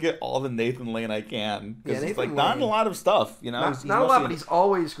I'm trying to get all the Nathan Lane I can because it's like Lane, not in a lot of stuff, you know. Not a lot, but he's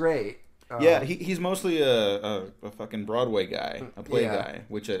always great. He's mostly a fucking Broadway guy, a play guy,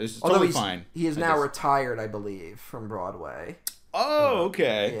 which is totally fine. He is now retired, I believe, from Broadway. Oh,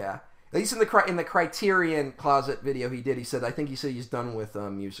 okay. Yeah. At least in the Criterion Closet video he did, he said he's done with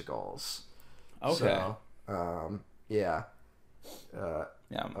musicals. Okay. So,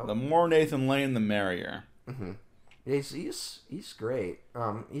 the more Nathan Lane, the merrier. Mm-hmm. Yeah, he's great.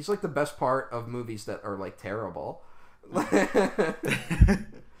 He's like the best part of movies that are like terrible.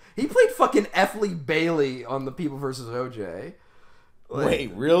 He played fucking F. Lee Bailey on The People vs. O.J.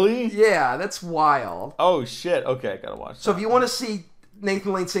 Wait, really? Yeah, that's wild. Oh shit! Okay, I gotta watch that. So if you want to see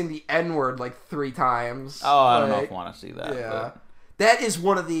Nathan Lane saying the N-word like 3 times, I don't know if I want to see that. Yeah, but... that is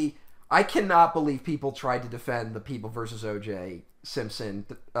one of the. I cannot believe people tried to defend The People vs. O.J. Simpson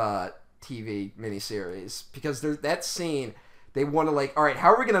TV miniseries because there's that scene. They want to like, all right,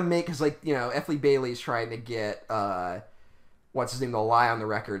 how are we gonna make? Because like F. Lee Bailey's trying to get what's his name to lie on the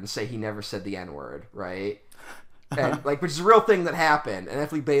record and say he never said the N-word, right? And like, which is a real thing that happened. And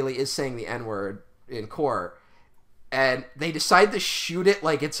F. Lee Bailey is saying the N-word in court. And they decide to shoot it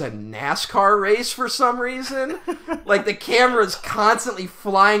like it's a NASCAR race for some reason. Like, the camera's constantly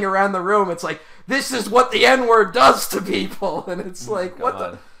flying around the room. It's like, this is what the N-word does to people. And it's like, what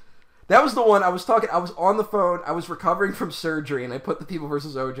the... That was the one I was on the phone. I was recovering from surgery, and I put The People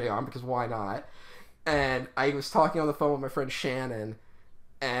vs. O.J. on because why not? And I was talking on the phone with my friend Shannon.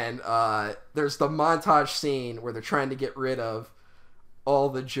 And there's the montage scene where they're trying to get rid of all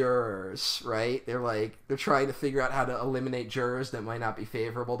the jurors, right? They're trying to figure out how to eliminate jurors that might not be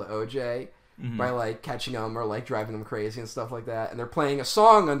favorable to OJ by like catching them or like driving them crazy and stuff like that. And they're playing a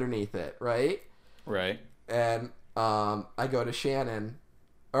song underneath it, right? Right. And I go to Shannon,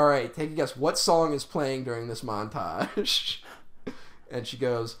 all right, take a guess. What song is playing during this montage? And she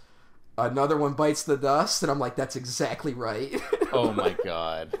goes, Another One Bites the Dust. And I'm like, that's exactly right. Oh my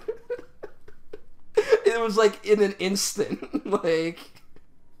God. It was like in an instant. Like,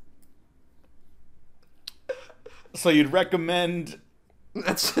 so you'd recommend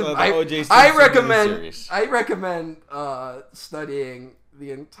that's the O.J. Simpson I recommend studying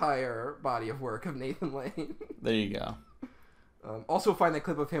the entire body of work of Nathan Lane. There you go. Also find that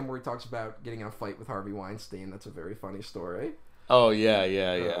clip of him where he talks about getting in a fight with Harvey Weinstein. That's a very funny story. Oh yeah.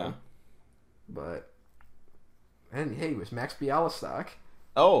 And hey, it was Max Bialystock.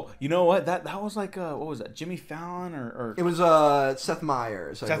 Oh, you know what? That was like what was that? Jimmy Fallon or it was Seth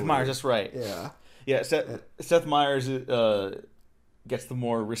Meyers. Seth Meyers, that's right. Yeah. Yeah, Seth Meyers gets the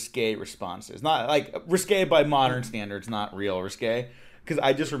more risque responses. Not like risque by modern standards, not real risque. Because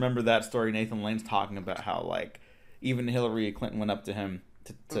I just remember that story. Nathan Lane's talking about how like even Hillary Clinton went up to him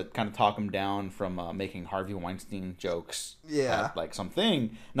to kind of talk him down from making Harvey Weinstein jokes. Yeah, at, like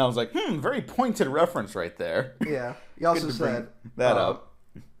something. And I was like, very pointed reference right there. Yeah. He also said that up.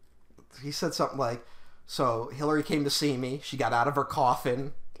 He said something like, "So Hillary came to see me. She got out of her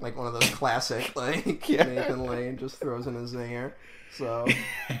coffin." Like one of those classic, like Nathan Lane just throws in his zinger. So,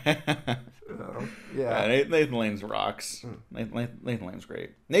 yeah. Nathan Lane's rocks. Nathan Lane's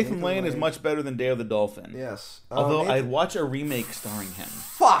great. Nathan Lane is much better than Day of the Dolphin. Yes. Although I'd watch a remake starring him.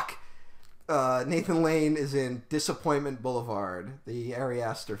 Fuck! Nathan Lane is in Disappointment Boulevard, the Ari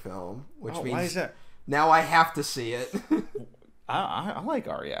Aster film, which means why is that? Now I have to see it. I like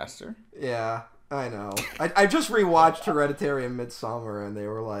Ari Aster. Yeah. I know. I just rewatched Hereditary and Midsommar, and they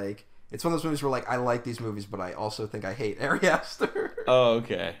were like, it's one of those movies where like I like these movies, but I also think I hate Ari Aster. Oh,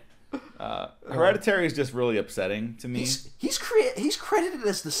 okay. Hereditary is just really upsetting to me. He's credited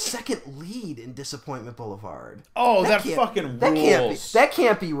as the second lead in Disappointment Boulevard. Oh, that fucking rules. That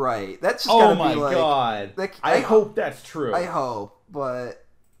can't be right. That's just gotta be like, god. I hope that's true. I hope, but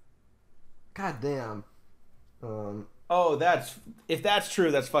goddamn. If that's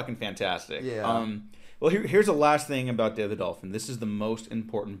true, that's fucking fantastic. Yeah. Well, here's the last thing about Day of the Dolphin. This is the most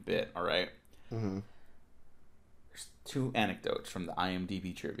important bit, all right? Mm-hmm. There's 2 anecdotes from the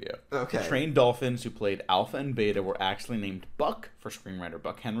IMDb trivia. Okay. The trained dolphins who played Alpha and Beta were actually named Buck for screenwriter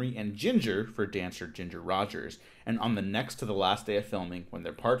Buck Henry and Ginger for dancer Ginger Rogers. And on the next to the last day of filming, when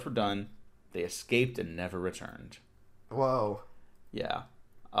their parts were done, they escaped and never returned. Whoa. Yeah.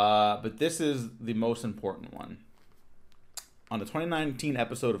 But this is the most important one. On the 2019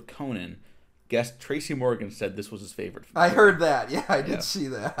 episode of Conan, guest Tracy Morgan said this was his favorite. I heard that. Yeah, I did see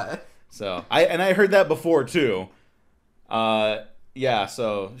that. So I heard that before too. So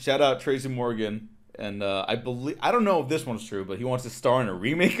shout out Tracy Morgan, and I don't know if this one's true, but he wants to star in a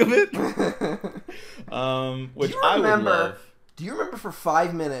remake of it, which I would love. Do you remember for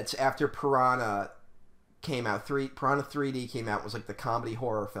 5 minutes after Piranha came out, Piranha 3D came out, was like the comedy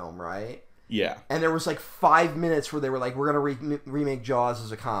horror film, right? Yeah. And there was like 5 minutes where they were like, we're going to remake Jaws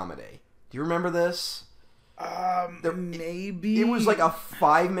as a comedy. Do you remember this? Maybe. It was like a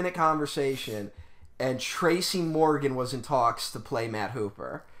 5-minute conversation, and Tracy Morgan was in talks to play Matt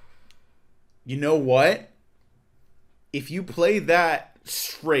Hooper. You know what? If you play that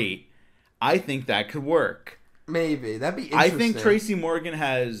straight, I think that could work. Maybe. That'd be interesting. I think Tracy Morgan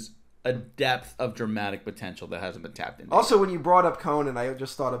has a depth of dramatic potential that hasn't been tapped into. Also, when you brought up Conan, I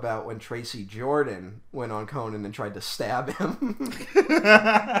just thought about when Tracy Jordan went on Conan and tried to stab him.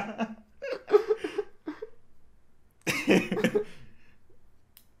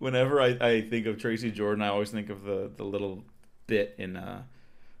 Whenever I think of Tracy Jordan, I always think of the little bit in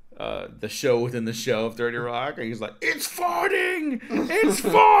the show within the show of 30 Rock. He's like, "It's farting! It's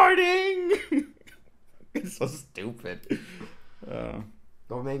farting!" It's so stupid.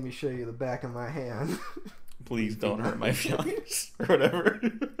 Don't make me show you the back of my hand. Please don't hurt my feelings or whatever.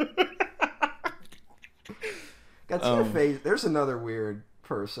 Got Tina Fey. There's another weird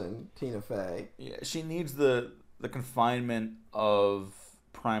person, Tina Fey. Yeah, she needs the confinement of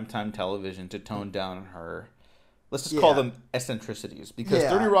primetime television to tone down her. Let's just call them eccentricities, because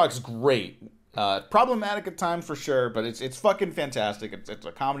 30 Rock's great. Problematic at times for sure, but it's fucking fantastic. It's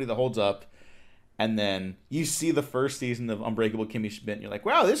a comedy that holds up. And then you see the first season of Unbreakable Kimmy Schmidt, and you're like,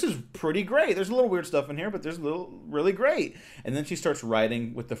 wow, this is pretty great. There's a little weird stuff in here, but there's a little really great. And then she starts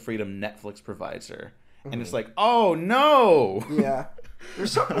writing with the freedom Netflix provides her. And it's like, oh, no. Yeah.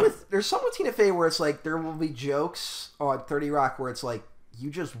 There's something with Tina Fey where it's like there will be jokes on 30 Rock where it's like,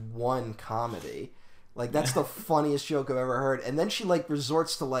 you just won comedy. Like, that's the funniest joke I've ever heard. And then she, like,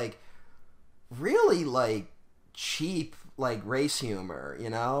 resorts to, like, really, like, cheap, like, race humor,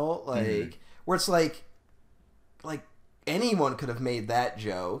 you know? Like... Where it's like anyone could have made that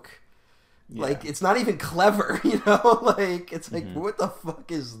joke. Yeah. Like, it's not even clever, you know? Like, it's like, what the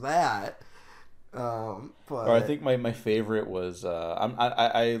fuck is that? But or I think my favorite was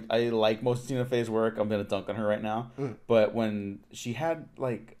I like most of Tina Fey's work. I'm gonna dunk on her right now. But when she had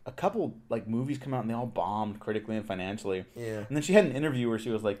like a couple like movies come out and they all bombed critically and financially. Yeah. And then she had an interview where she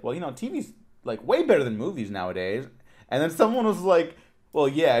was like, well, you know, TV's like way better than movies nowadays. And then someone was like, well,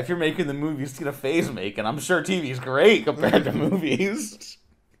 yeah, if you're making the movies Tina Fey's making, I'm sure TV's great compared to movies.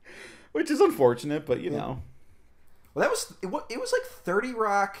 Which is unfortunate, but you know. Well, it was like 30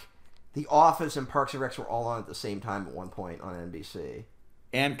 Rock, The Office, and Parks and Recs were all on at the same time at one point on NBC.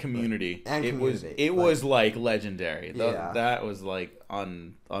 And Community. And Community. It was like legendary. Yeah. That was like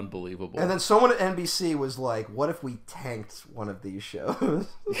unbelievable. And then someone at NBC was like, "What if we tanked one of these shows?"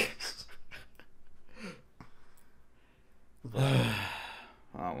 Oh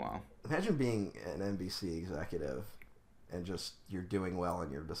wow! Imagine being an NBC executive and just you're doing well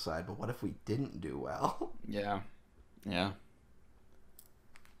and you decide, but what if we didn't do well? Yeah.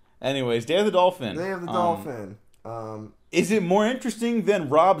 Anyways, Day of the Dolphin. Day of the Dolphin. Is it more interesting than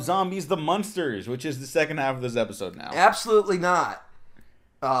Rob Zombie's The Munsters, which is the second half of this episode now? Absolutely not.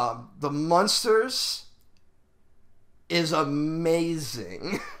 The Munsters is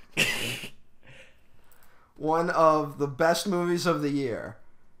amazing. One of the best movies of the year.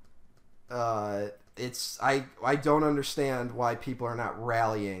 I don't understand why people are not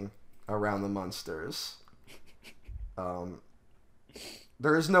rallying around the Munsters.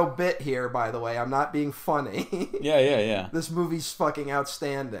 There is no bit here, by the way. I'm not being funny. Yeah. This movie's fucking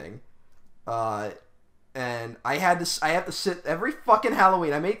outstanding. And I have to sit every fucking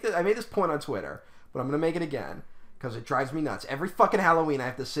Halloween. I made this point on Twitter, but I'm gonna make it again because it drives me nuts. Every fucking Halloween, I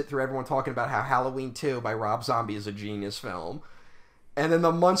have to sit through everyone talking about how Halloween 2 by Rob Zombie is a genius film, and then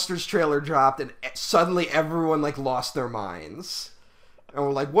the Munsters trailer dropped, and suddenly everyone like lost their minds. And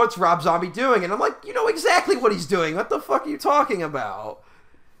we're like, "What's Rob Zombie doing?" And I'm like, "You know exactly what he's doing. What the fuck are you talking about?"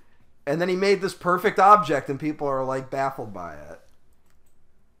 And then he made this perfect object, and people are like baffled by it.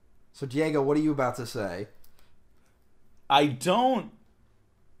 So Diego, what are you about to say? I don't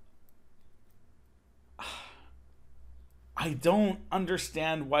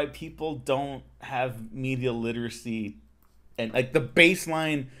understand why people don't have media literacy and like the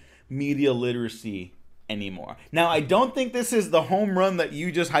baseline media literacy anymore. Now, I don't think this is the home run that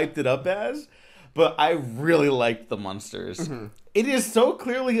you just hyped it up as, but I really liked The Munsters. Mm-hmm. It is so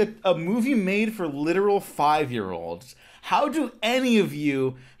clearly a movie made for literal 5-year-olds. How do any of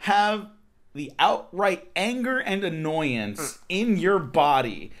you have the outright anger and annoyance in your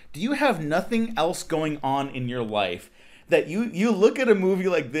body? Do you have nothing else going on in your life that you look at a movie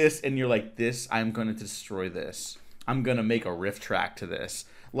like this and you're like, this, I'm going to destroy this. I'm going to make a riff track to this.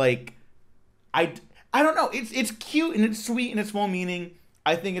 Like, I don't know. It's cute and it's sweet and it's well-meaning.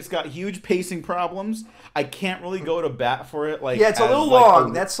 I think it's got huge pacing problems. I can't really go to bat for it. Like, yeah, it's a little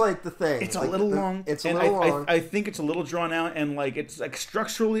long. That's like the thing. It's like a little long. It's a little long. I think it's a little drawn out, and like it's like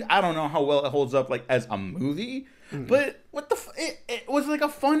structurally, I don't know how well it holds up like as a movie. Mm-hmm. But what the? It was like a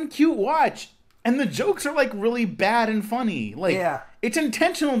fun, cute watch, and the jokes are like really bad and funny. Like, yeah. It's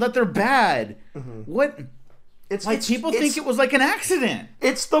intentional that they're bad. Mm-hmm. What? People think it was like an accident.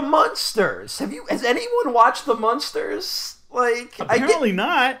 It's the Munsters. Has anyone watched the Munsters? Like, apparently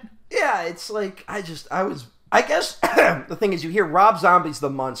not. Yeah, it's like I guess the thing is, you hear Rob Zombie's The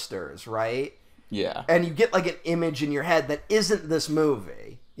Munsters, right? Yeah. And you get like an image in your head that isn't this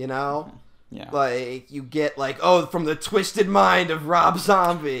movie, you know? Yeah. Like you get like, oh, from the twisted mind of Rob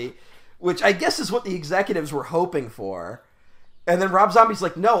Zombie, which I guess is what the executives were hoping for. And then Rob Zombie's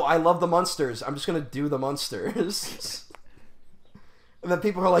like, no, I love the Munsters. I'm just gonna do the Munsters. And then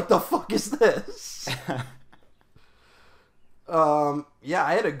people are like, the fuck is this? Yeah,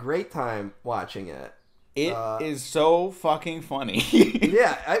 I had a great time watching it. It is so fucking funny.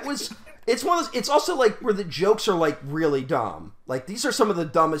 Yeah, it's one of those, it's also like where the jokes are like really dumb. Like these are some of the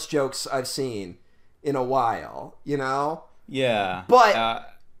dumbest jokes I've seen in a while, you know? Yeah.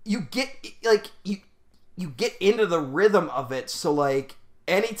 But you get like you get into the rhythm of it, so like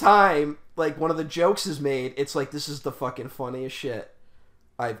anytime like one of the jokes is made, it's like this is the fucking funniest shit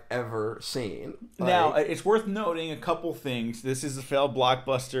I've ever seen. Now, it's worth noting a couple things. This is a failed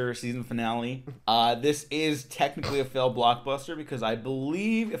blockbuster season finale. This is technically a failed blockbuster because I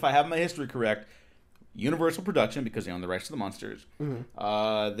believe, if I have my history correct, Universal Production, because they own the rights to the Munsters,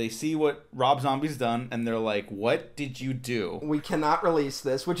 they see what Rob Zombie's done, and they're like, what did you do? We cannot release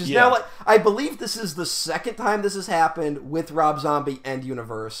this, which is now like, I believe this is the second time this has happened with Rob Zombie and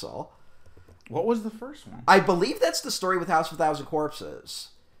Universal. What was the first one? I believe that's the story with House of a Thousand Corpses.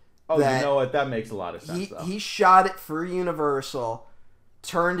 Oh, you know what? That makes a lot of sense, though. He shot it for Universal,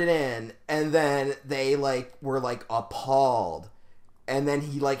 turned it in, and then they, like, were, like, appalled. And then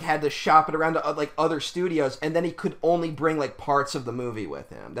he, like, had to shop it around to, like, other studios, and then he could only bring, like, parts of the movie with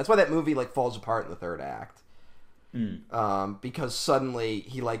him. That's why that movie, like, falls apart in the third act. Because suddenly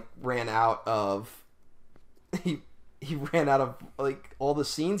he, like, ran out of... He ran out of, like, all the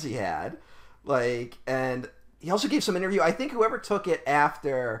scenes he had. Like, and he also gave some interview. I think whoever took it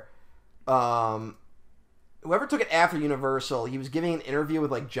after Universal, he was giving an interview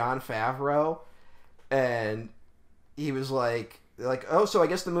with like Jon Favreau, and he was like, oh, so I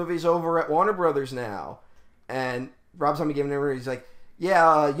guess the movie's over at Warner Brothers now. And Rob Zombie gave an interview. He's like,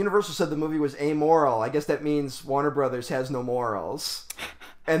 Yeah, Universal said the movie was amoral. I guess that means Warner Brothers has no morals.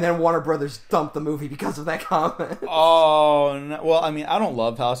 And then Warner Brothers dumped the movie because of that comment. Oh, no. Well, I mean, I don't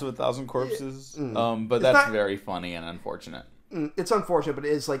love House of a Thousand Corpses, but that's very funny and unfortunate. It's unfortunate, but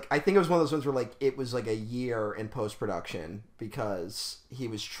it's like, I think it was one of those ones where like it was like a year in post-production because he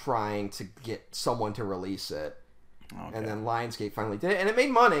was trying to get someone to release it. Okay. And then Lionsgate finally did it, and it made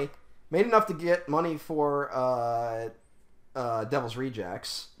money. Made enough to get money for Devil's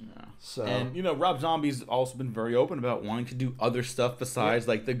Rejects. Yeah. So, and you know, Rob Zombie's also been very open about wanting to do other stuff besides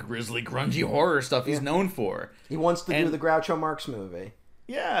like the grisly, grungy horror stuff he's known for. He wants to do the Groucho Marx movie.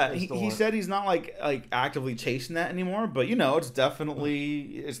 Yeah, he said he's not like actively chasing that anymore, but you know,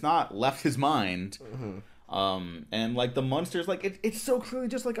 it's not left his mind. Mm-hmm. And like the Munsters, like it's so clearly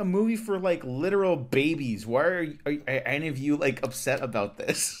just like a movie for like literal babies. Why are any of you like upset about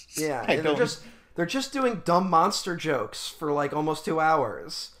this? Yeah, and they're just doing dumb monster jokes for like almost 2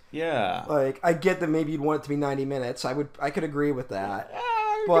 hours. Yeah, like I get that maybe you'd want it to be 90 minutes. I could agree with that.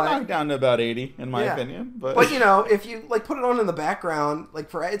 But knock down to about 80 in my opinion. But you know, if you like put it on in the background, like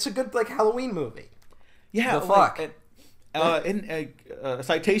it's a good like Halloween movie. Yeah, the fuck.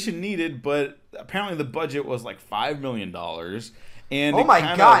 Citation needed, but apparently the budget was like $5 million. And oh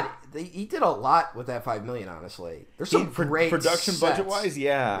my god, he did a lot with that $5 million. Honestly, there's some great production sets. budget wise,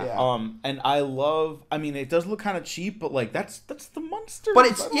 yeah. And I love. I mean, it does look kind of cheap, but like that's the Munsters. But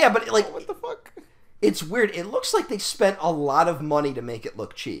it's but like what the fuck. It's weird. It looks like they spent a lot of money to make it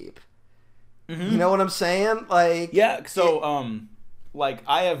look cheap. Mm-hmm. You know what I'm saying? Like yeah. So like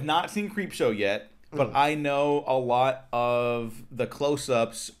I have not seen Creepshow yet, but I know a lot of the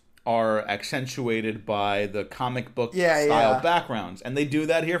close-ups are accentuated by the comic book style backgrounds, and they do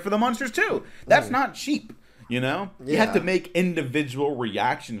that here for the Munsters too. That's not cheap, you know. You have to make individual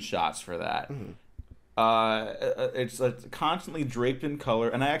reaction shots for that. It's constantly draped in color,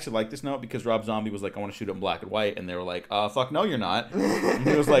 and I actually like this note because Rob Zombie was like, I want to shoot it in black and white, and they were like, fuck no, you're not. And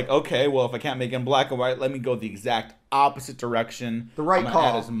he was like, okay, well, if I can't make it in black and white, let me go the exact opposite direction. The right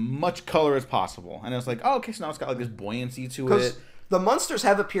call. Add as much color as possible. And it's like, oh, okay, so now it's got like this buoyancy to it. The Munsters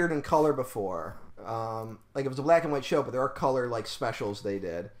have appeared in color before. Like it was a black and white show, but there are color like specials they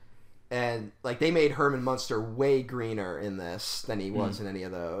did. And like they made Herman Munster way greener in this than he was in any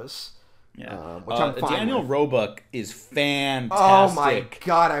of those. Yeah, which I'm fine Daniel with. Roebuck is fantastic. Oh my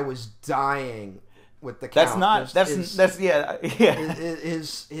god, I was dying with the count.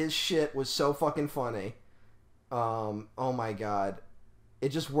 His shit was so fucking funny. Oh my god, it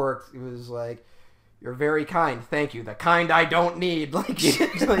just worked. It was like, you're very kind, thank you. The kind I don't need, like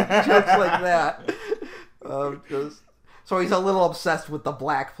shit, like jokes like that. So he's a little obsessed with the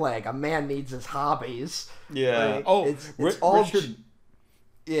Black Plague. A man needs his hobbies. Yeah. Like, it's all Richard.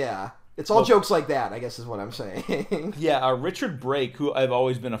 Yeah. It's all jokes like that, I guess is what I'm saying. Yeah, Richard Brake, who I've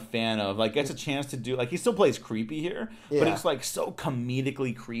always been a fan of, like gets a chance to do, like he still plays creepy here, but it's like so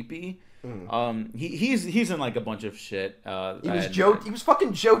comedically creepy. He's in like a bunch of shit. He was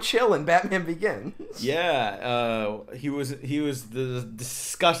fucking Joe Chill in Batman Begins. Yeah, he was the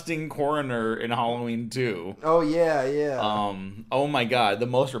disgusting coroner in Halloween 2. Oh yeah. Oh my god, the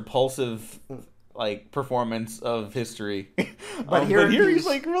most repulsive like performance of history. But here he's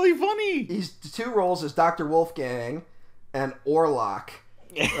like really funny. He's two roles as Dr. Wolfgang and Orlok.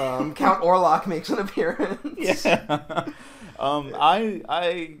 Count Orlok makes an appearance. Yeah.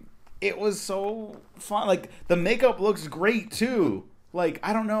 It was so fun. Like the makeup looks great too. Like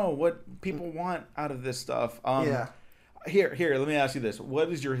I don't know what people want out of this stuff. Here, let me ask you this: what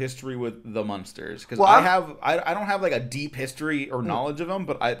is your history with the Munsters? Because I don't have like a deep history or knowledge of them,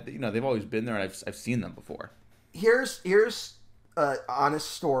 but they've always been there, and I've seen them before. Here's an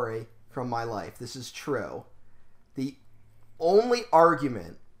honest story from my life. This is true. The only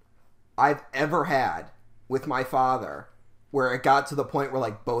argument I've ever had with my father, where it got to the point where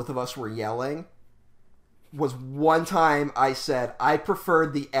like both of us were yelling, was one time I said I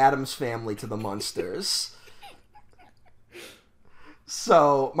preferred the Addams Family to the Munsters.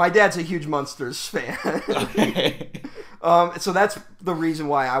 So, my dad's a huge Munsters fan. Okay. So that's the reason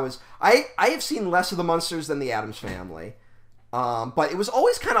why I have seen less of the Munsters than the Addams Family. But it was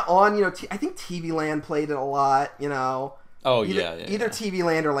always kind of on, I think TV Land played it a lot, Oh, either TV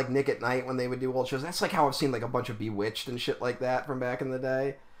Land or like Nick at Night when they would do old shows. That's like how I've seen like a bunch of Bewitched and shit like that from back in the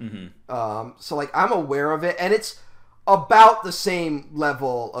day. Mm-hmm. So like I'm aware of it, and it's about the same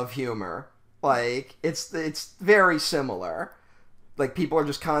level of humor. Like it's very similar. Like, people are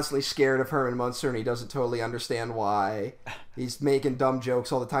just constantly scared of Herman Munster, and he doesn't totally understand why. He's making dumb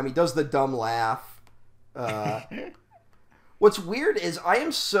jokes all the time. He does the dumb laugh. What's weird is I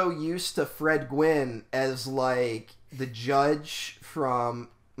am so used to Fred Gwynn as, like, the judge from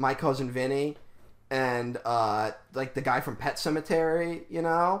My Cousin Vinny and, like, the guy from Pet Sematary, you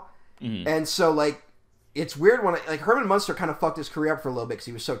know? Mm-hmm. And so, like, it's weird when, like, Herman Munster kind of fucked his career up for a little bit because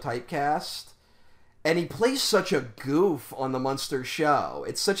he was so typecast. And he plays such a goof on the Munsters show.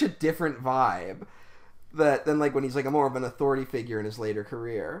 It's such a different vibe than, like, when he's, like, a more of an authority figure in his later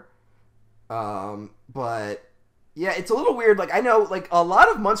career. But... yeah, it's a little weird. Like, I know, like, a lot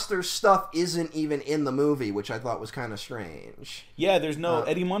of Munsters stuff isn't even in the movie, which I thought was kind of strange. Yeah, there's no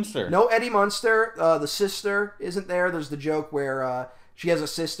Eddie Munster. No Eddie Munster. The sister isn't there. There's the joke where she has a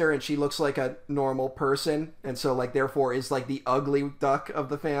sister and she looks like a normal person, and so, like, therefore is, like, the ugly duck of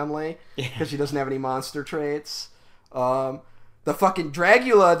the family because she doesn't have any monster traits. The fucking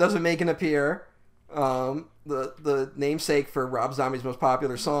Dragula doesn't make an appear. The namesake for Rob Zombie's most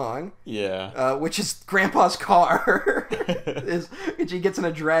popular song. Yeah. Which is Grandpa's car. Which he gets in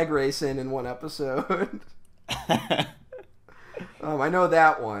a drag race in one episode. I know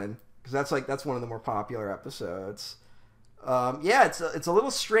that one because that's one of the more popular episodes. Yeah, it's a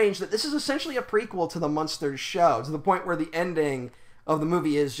little strange that this is essentially a prequel to the Munsters show, to the point where the ending of the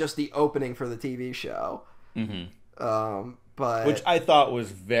movie is just the opening for the TV show. Mm-hmm. But which I thought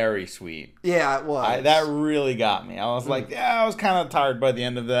was very sweet. Yeah, it was. That really got me. I was like, I was kind of tired by the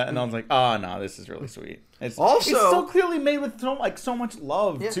end of that, and I was like, oh no, this is really sweet. It's so clearly made with so much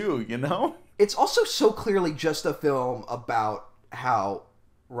love too, you know. It's also so clearly just a film about how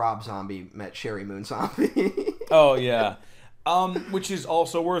Rob Zombie met Sherry Moon Zombie. Oh yeah, which is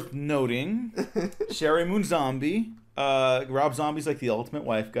also worth noting. Sherry Moon Zombie. Rob Zombie's like the ultimate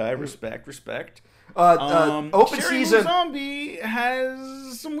wife guy. Respect. Open Sherry season. Moon Zombie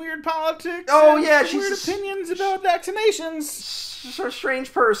has some weird politics. Oh yeah, she's weird opinions about vaccinations. Sort of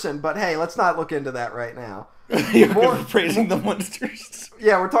strange person, but hey, let's not look into that right now. More praising the Munsters.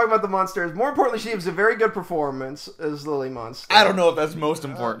 Yeah, we're talking about the Munsters. More importantly, she gives a very good performance as Lily Munster. I don't know if that's most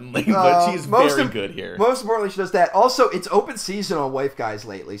importantly, but she's very good here. Most importantly, she does that. Also, it's open season on wife guys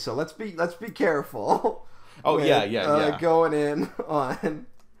lately, so let's be careful. Oh yeah. Going in on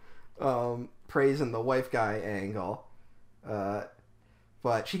praising the wife guy angle,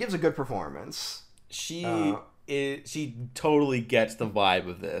 but she gives a good performance. She totally gets the vibe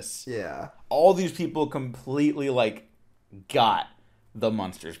of this. Yeah, all these people completely like got the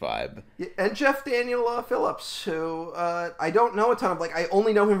Munsters vibe. Yeah, and Jeff Daniel Phillips, who I don't know a ton of. Like, I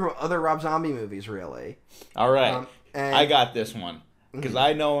only know him from other Rob Zombie movies, really. All right, I got this one because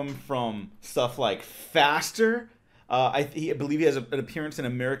I know him from stuff like Faster. I believe he has an appearance in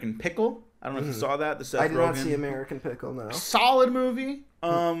American Pickle. I don't know if you saw that. The Seth I did Rogen. not see American Pickle. No. Solid movie.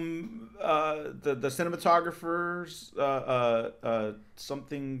 The cinematographers.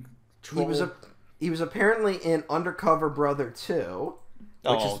 Something. Troll. He was apparently in Undercover Brother 2,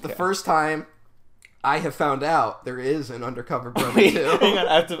 which is the first time I have found out there is an Undercover Brother 2. Hang on,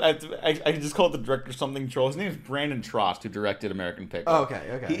 I just called the director something troll. His name is Brandon Trost, who directed American Pickle. Oh,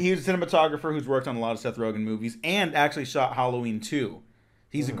 okay. He's a cinematographer who's worked on a lot of Seth Rogen movies and actually shot Halloween 2.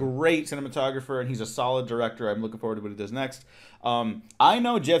 He's a great cinematographer, and he's a solid director. I'm looking forward to what he does next. I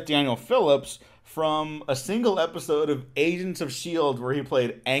know Jeff Daniel Phillips from a single episode of Agents of S.H.I.E.L.D. where he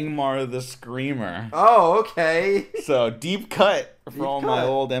played Angmar the Screamer. Oh, okay. So, deep cut for all my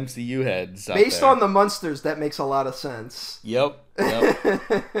old MCU heads out Based there. on the Munsters, that makes a lot of sense. Yep.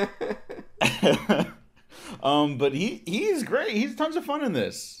 But he's great. He's tons of fun in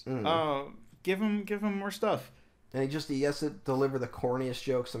this. Give him more stuff. And he has to deliver the corniest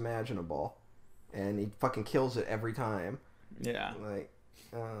jokes imaginable, and he fucking kills it every time. Yeah. Like,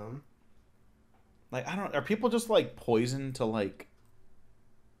 I don't. Are people just like poisoned to like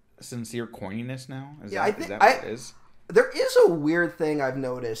sincere corniness now? Is that what it is? There is a weird thing I've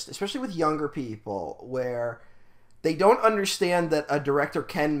noticed, especially with younger people, where they don't understand that a director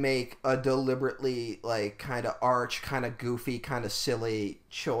can make a deliberately like kind of arch, kind of goofy, kind of silly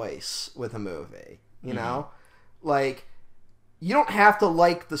choice with a movie. You know. Like, you don't have to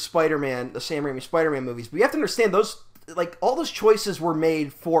like the Sam Raimi Spider-Man movies, but you have to understand all those choices were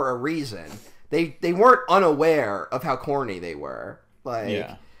made for a reason. They weren't unaware of how corny they were.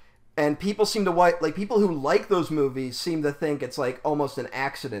 And people seem to people who like those movies seem to think it's like almost an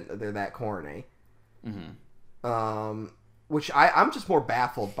accident that they're that corny. Which I'm just more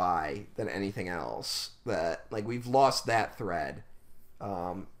baffled by than anything else. That like we've lost that thread.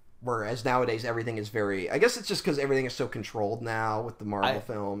 Whereas nowadays everything is very... I guess it's just because everything is so controlled now with the Marvel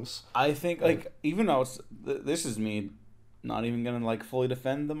films. I think, even though this is me not even going to, fully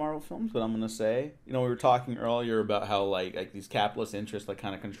defend the Marvel films, but I'm going to say... we were talking earlier about how, these capitalist interests,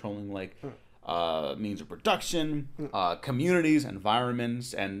 kind of controlling, means of production, communities,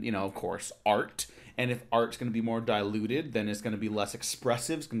 environments, and, of course, art. And if art's going to be more diluted, then it's going to be less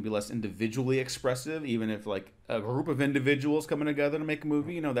expressive. It's going to be less individually expressive, even if, like, a group of individuals coming together to make a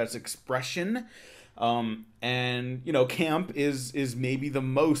movie, that's expression. And, camp is maybe the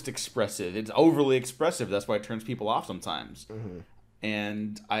most expressive. It's overly expressive. That's why it turns people off sometimes. Mm-hmm.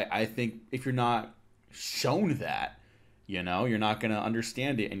 And I think if you're not shown that, you're not going to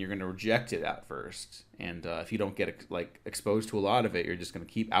understand it, and you're going to reject it at first. And if you don't get exposed to a lot of it, you're just going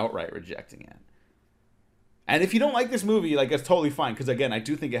to keep outright rejecting it. And if you don't like this movie, that's totally fine. Because again, I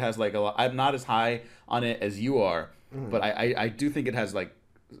do think it has a lot. I'm not as high on it as you are, but I do think it has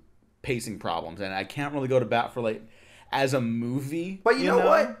pacing problems, and I can't really go to bat for as a movie. But you know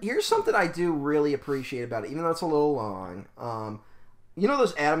what? Here's something I do really appreciate about it, even though it's a little long.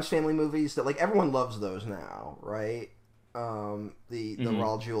 Those Addams Family movies that everyone loves those now, right? The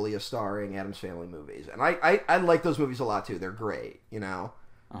Raul Julia starring Addams Family movies, and I like those movies a lot too. They're great,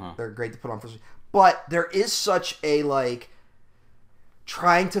 They're great to put on for. But there is such a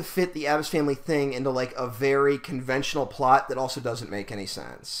trying to fit the Addams Family thing into a very conventional plot that also doesn't make any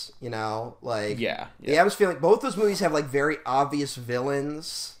sense. The Addams Family. Both those movies have very obvious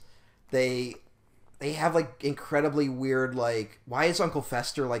villains. They have incredibly weird why is Uncle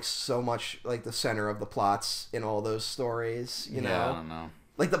Fester so much the center of the plots in all those stories? I don't know.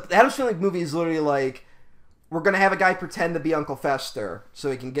 The Addams Family movie is literally we're going to have a guy pretend to be Uncle Fester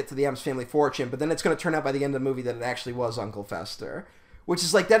so he can get to the Addams Family fortune, but then it's going to turn out by the end of the movie that it actually was Uncle Fester, which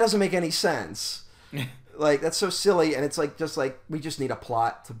is that doesn't make any sense. That's so silly, and it's we just need a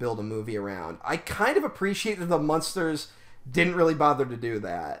plot to build a movie around. I kind of appreciate that the Munsters didn't really bother to do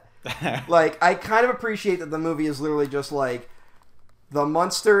that. I kind of appreciate that the movie is literally just the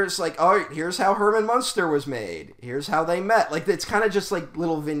Munsters, oh, here's how Herman Munster was made. Here's how they met. It's kind of just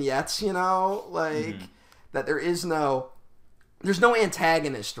little vignettes, that there's no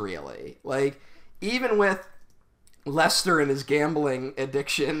antagonist, really. Even with Lester and his gambling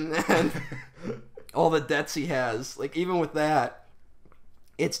addiction and all the debts he has, even with that,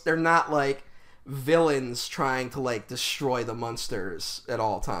 they're not villains trying to destroy the Munsters at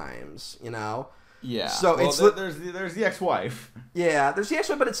all times, Yeah. So there's the ex-wife. Yeah, there's the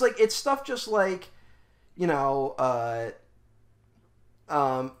ex-wife, but it's stuff just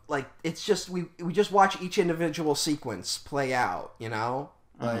it's just we just watch each individual sequence play out,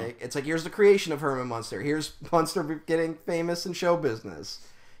 it's here's the creation of Herman Munster, here's Munster getting famous in show business,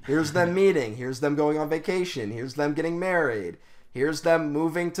 here's them meeting, here's them going on vacation, here's them getting married, here's them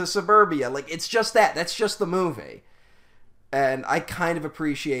moving to suburbia. It's just that's just the movie. And I kind of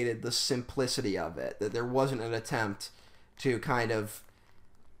appreciated the simplicity of it, that there wasn't an attempt to kind of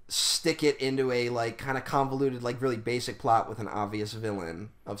stick it into a kind of convoluted really basic plot with an obvious villain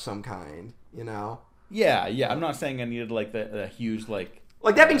of some kind, Yeah, I'm not saying I needed the huge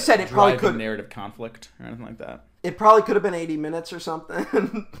that being said, it probably could narrative conflict or anything like that. It probably could have been 80 minutes or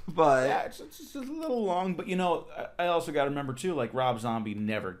something, but yeah, it's just a little long. But I also got to remember too, Rob Zombie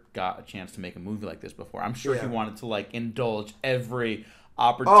never got a chance to make a movie like this before. I'm sure he wanted to indulge every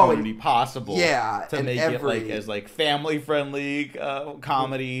opportunity possible to make it as family friendly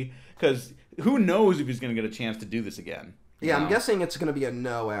comedy, because who knows if he's going to get a chance to do this again. Yeah, I'm guessing it's going to be a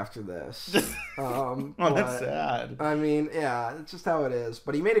no after this. That's sad. I mean, yeah, it's just how it is.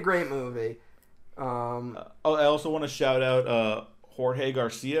 But he made a great movie. I also want to shout out Jorge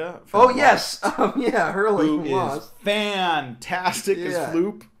Garcia. Yes. Hurley who is fantastic as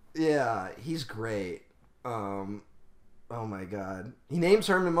Floop. Yeah, he's great. Oh my God. He names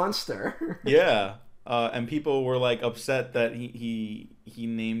Herman Munster. Yeah. And people were upset that he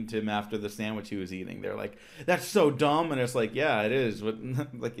named him after the sandwich he was eating. They're like, that's so dumb. And it's yeah, it is. But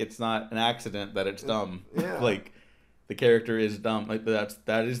it's not an accident that it's dumb. Yeah. The character is dumb.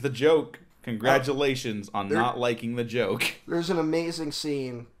 That is the joke. Congratulations on not liking the joke. There's an amazing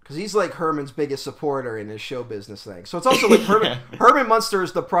scene, because he's Herman's biggest supporter in his show business thing. So it's also Herman Munster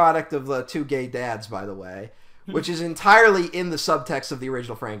is the product of the two gay dads, by the way, which is entirely in the subtext of the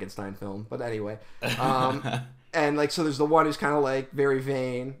original Frankenstein film. But anyway, and so there's the one who's kind of very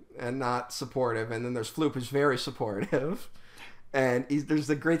vain and not supportive, and then there's Floop who's very supportive. And there's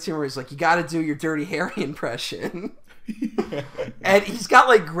the great scene where he's you got to do your Dirty Harry impression. And he's got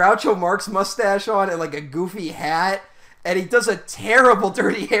Groucho Marx mustache on and a goofy hat, and he does a terrible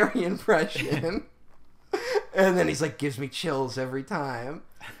Dirty Harry impression. And then he's gives me chills every time.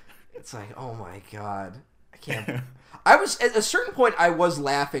 It's oh my God, I can't. I was at a certain point I was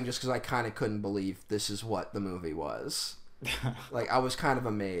laughing just because I kind of couldn't believe this is what the movie was. I was kind of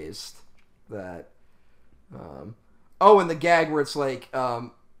amazed that. And the gag where it's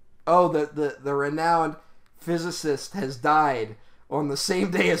oh, the renowned physicist has died on the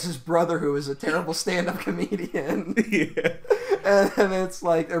same day as his brother, who is a terrible stand-up comedian. Yeah. And it's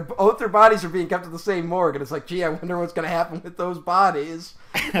like both their bodies are being kept in the same morgue, and it's like, gee, I wonder what's going to happen with those bodies.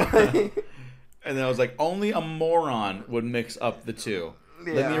 And then I was like, only a moron would mix up the two.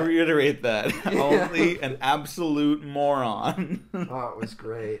 Yeah. Let me reiterate that. Yeah. Only an absolute moron. Oh, it was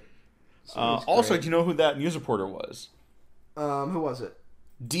great. Also, do you know who that news reporter was? Who was it?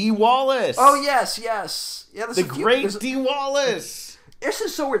 Dee Wallace. Oh, yes. Yeah, the great Dee Wallace. This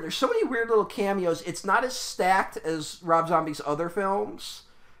is so weird. There's so many weird little cameos. It's not as stacked as Rob Zombie's other films,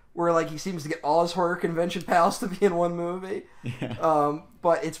 where like he seems to get all his horror convention pals to be in one movie. Yeah.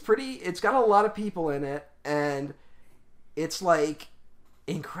 But it's pretty. It's got a lot of people in it, and it's like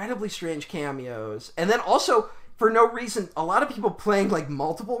incredibly strange cameos. And then also, for no reason, a lot of people playing like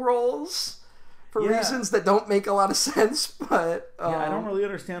multiple roles for reasons that don't make a lot of sense. But I don't really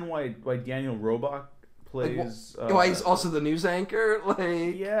understand why Daniel Roebuck plays. Why he's also the news anchor.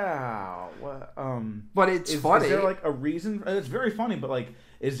 Like, yeah. What, but it's funny. Is there like a reason? It's very funny, but like,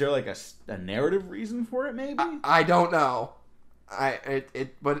 is there like a narrative reason for it? Maybe I don't know.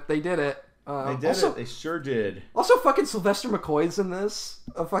 But they did it. They did it. They sure did. Also, fucking Sylvester McCoy's in this.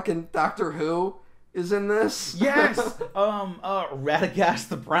 Fucking Doctor Who is in this. Yes. Radagast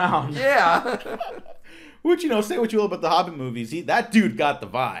the Brown. Yeah. Which, say what you will about the Hobbit movies. That dude got the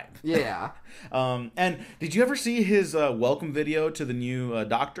vibe. Yeah. And did you ever see his welcome video to the new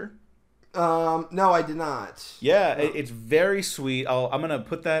Doctor? No, I did not. Yeah, it's very sweet. I'm gonna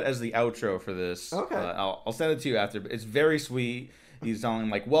put that as the outro for this. Okay. I'll send it to you after. But it's very sweet. He's telling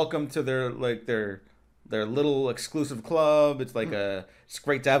like, welcome to their little exclusive club. It's like it's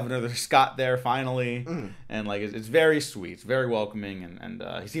great to have another Scott there finally, and like it's very sweet. It's very welcoming, and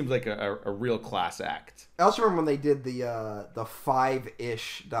he seems like a real class act. I also remember when they did the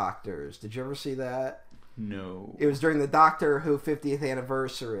 5-ish Doctors. Did you ever see that? No. It was during the Doctor Who 50th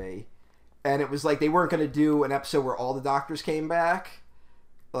anniversary, and it was like they weren't going to do an episode where all the Doctors came back.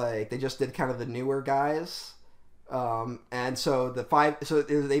 Like they just did kind of the newer guys. And so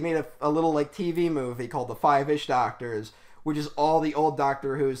they made a little like TV movie called the 5-ish Doctors, which is all the old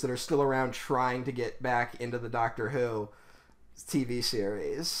Doctor Who's that are still around trying to get back into the Doctor Who TV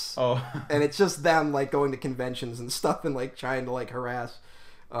series. Oh. And it's just them like going to conventions and stuff and like trying to like harass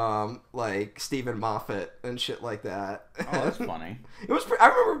like Stephen Moffat and shit like that. Oh, that's funny. I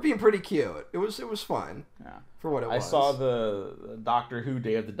remember it being pretty cute. It was fun. Yeah. For what it was. I saw the Doctor Who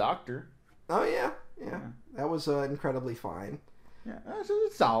Day of the Doctor. Oh yeah. That was incredibly fine. Yeah,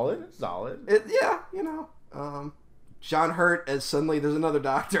 it's solid. It's solid. John Hurt as suddenly there's another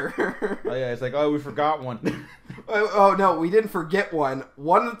Doctor. Oh yeah, it's like, we forgot one. Oh no, we didn't forget one.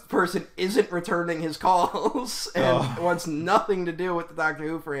 One person isn't returning his calls and wants nothing to do with the Doctor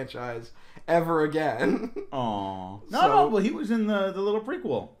Who franchise ever again. Oh no, but he was in the little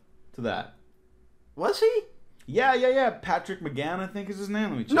prequel to that. Was he? Yeah. Patrick McGann, I think is his name.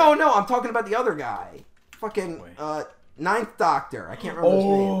 Let me check. No, I'm talking about the other guy. Fucking Ninth Doctor. I can't remember his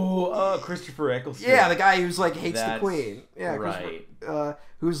name. Christopher Eccleston. Yeah, the guy who's like hates the Queen. Yeah, right.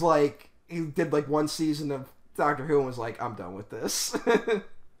 Who's like he did like one season of Doctor Who and was like, I'm done with this.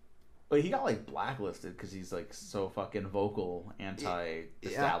 But he got like blacklisted because he's like so fucking vocal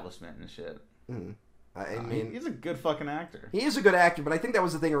anti-establishment and shit. Mm-hmm. I mean, he's a good fucking actor. He is a good actor, but I think that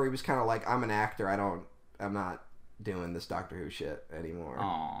was the thing where he was kind of like, I'm an actor. I'm not doing this Doctor Who shit anymore.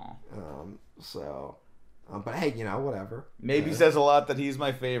 Aww. But hey, whatever. Maybe says a lot that he's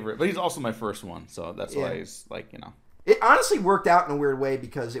my favorite, but he's also my first one, so that's why he's like, It honestly worked out in a weird way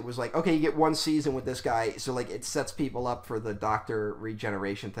because it was like, okay, you get one season with this guy, so like it sets people up for the Doctor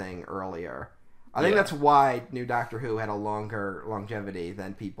regeneration thing earlier. I think that's why New Doctor Who had a longer longevity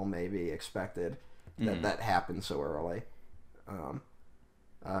than people maybe expected. That happened so early.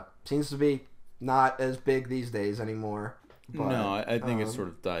 Seems to be not as big these days anymore. But, no, I think it's sort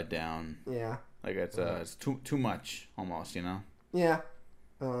of died down. Yeah. Like it's too much almost, Yeah.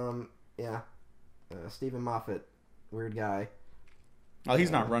 Stephen Moffat, weird guy. Oh, he's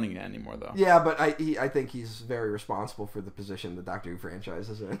not running it anymore though. Yeah, but I think he's very responsible for the position the Doctor Who franchise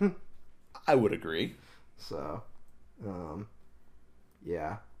is in. I would agree. So,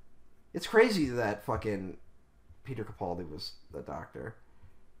 yeah. It's crazy that fucking Peter Capaldi was the Doctor.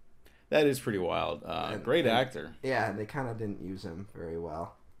 That is pretty wild. Great actor. Yeah, and they kind of didn't use him very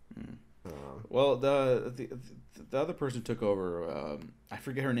well. Well, the other person took over. I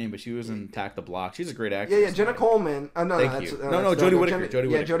forget her name, but she was in Attack the Block. She's a great actress. Yeah, Jenna Coleman. Thank you. No, Jodie Whittaker.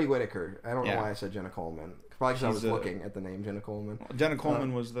 Jodie Whittaker. I don't know why I said Jenna Coleman. Probably because I was looking at the name Jenna Coleman. Jenna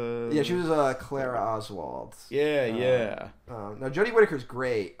Coleman was the... Yeah, she was Clara Oswald. Yeah. No, Jodie Whittaker's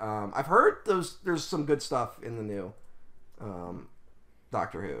great. I've heard there's some good stuff in the new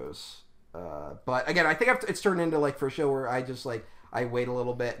Doctor Who's. But again, I think it's turned into like for a show where I just like I wait a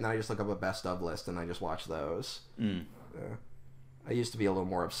little bit and then I just look up a best of list and I just watch those. I used to be a little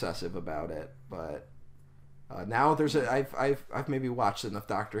more obsessive about it, but now I've maybe watched enough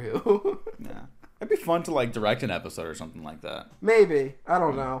Doctor Who. Yeah, it'd be fun to like direct an episode or something like that. Maybe, I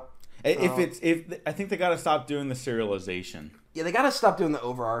don't know. If I think they got to stop doing the serialization. Yeah, they got to stop doing the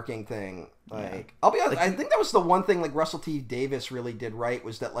overarching thing. Like, I'll be honest, I think that was the one thing like Russell T Davies really did right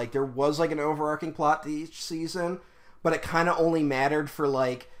was that like there was like an overarching plot to each season, but it kind of only mattered for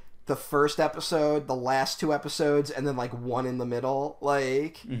like the first episode, the last 2 episodes, and then like one in the middle,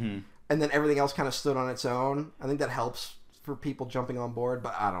 like, and then everything else kind of stood on its own. I think that helps for people jumping on board,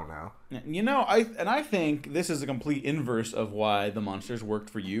 but I don't know. You know, I think this is a complete inverse of why the Munsters worked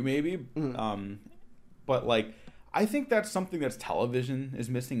for you, maybe. But like, I think that's something that's television is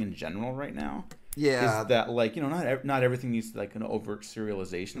missing in general right now. Yeah, is that like, you know, not everything needs like an overt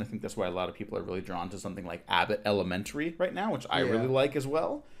serialization. I think that's why a lot of people are really drawn to something like Abbott Elementary right now, which I really like as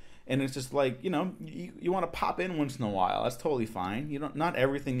well. And it's just like, you know, you want to pop in once in a while. That's totally fine. Not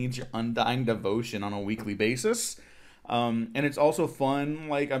everything needs your undying devotion on a weekly basis. And it's also fun,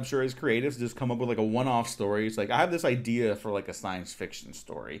 like, I'm sure as creatives, just come up with like a one-off story. It's like, I have this idea for like a science fiction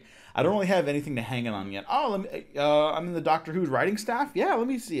story. I don't really have anything to hang it on yet. Oh, I'm in the Doctor Who's writing staff. Yeah, let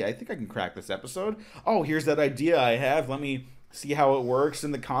me see. I think I can crack this episode. Oh, here's that idea I have. Let me see how it works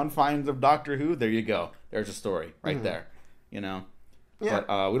in the confines of Doctor Who. There you go. There's a story right there, you know? Yeah.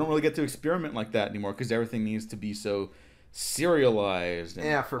 But we don't really get to experiment like that anymore because everything needs to be so serialized.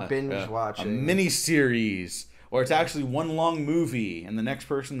 And, for binge watching. A mini-series. Or it's actually one long movie, and the next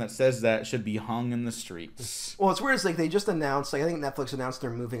person that says that should be hung in the streets. Well, it's weird. It's like they just announced, like I think Netflix announced they're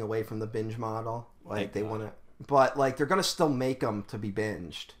moving away from the binge model. Like they want to, but like they're gonna still make them to be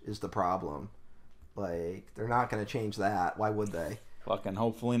binged. Is the problem? Like they're not gonna change that. Why would they? Fucking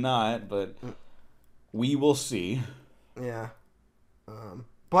hopefully not, but we will see. Yeah.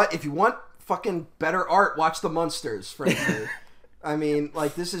 But if you want fucking better art, watch the Munsters. Frankly, I mean,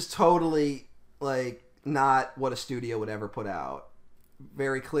 like this is totally like. Not what a studio would ever put out,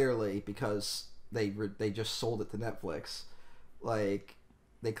 very clearly, because they just sold it to Netflix. Like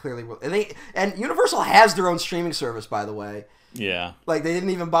they clearly will, and Universal has their own streaming service, by the way. Yeah, like they didn't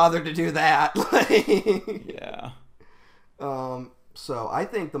even bother to do that. Yeah. So I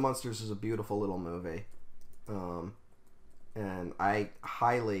think The Munsters is a beautiful little movie, and I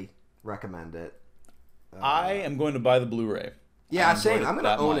highly recommend it. I am going to buy the Blu-ray. Yeah, same. I'm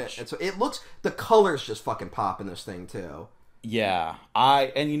gonna own it. And so it looks, the colors just fucking pop in this thing too. Yeah,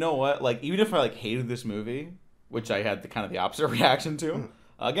 and you know what? Like, even if I like hated this movie, which I had the kind of the opposite reaction to.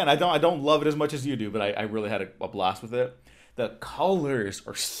 Again, I don't love it as much as you do, but I really had a blast with it. The colors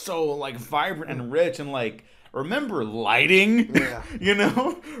are so like vibrant and rich, and like remember lighting, you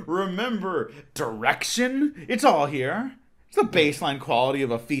know, remember direction. It's all here. It's the baseline quality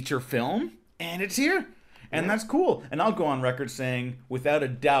of a feature film, and it's here. And that's cool. And I'll go on record saying, without a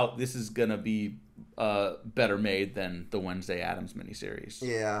doubt, this is going to be better made than the Wednesday Addams miniseries.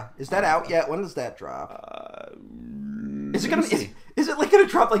 Yeah. Is that out yet? When does that drop? Is it gonna is it like gonna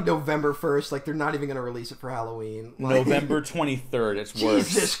drop like November 1st? Like they're not even gonna release it for Halloween? Like, November 23rd. It's worse.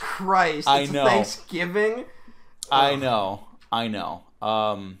 Jesus Christ! I know. Thanksgiving. I know.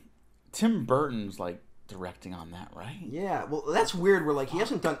 Tim Burton's like directing on that, right? Yeah, well, that's weird. Where like he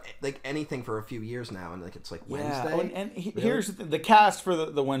hasn't done like anything for a few years now, and like it's like Wednesday. And here's the cast for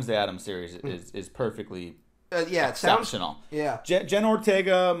the Wednesday Addams series is perfectly exceptional. Jen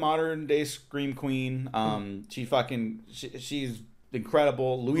Ortega, modern day scream queen. She's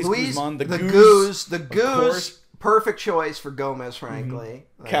incredible. Louise Guzman, the Goose. Perfect choice for Gomez, frankly.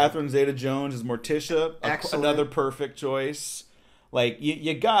 Catherine Zeta-Jones is Morticia. Another perfect choice. Like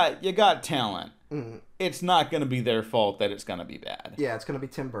you got talent. It's not going to be their fault that it's going to be bad. Yeah, it's going to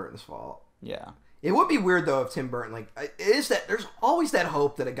be Tim Burton's fault. Yeah. It would be weird though if Tim Burton there's always that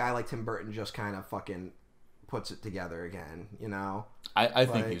hope that a guy like Tim Burton just kind of fucking puts it together again, you know? I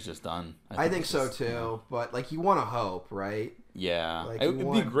think he's just done. I think so too, yeah. But like you want to hope, right? Yeah. Like,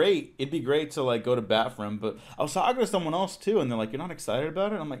 it'd be great. It'd be great to like go to bat for him, but I was talking to someone else too, and they're like, "You're not excited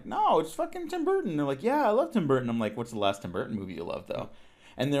about it?" I'm like, "No, it's fucking Tim Burton." And they're like, "Yeah, I love Tim Burton." I'm like, "What's the last Tim Burton movie you loved though?"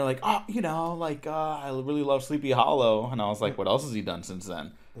 And they're like, "Oh, you know, like I really love Sleepy Hollow." And I was like, "What else has he done since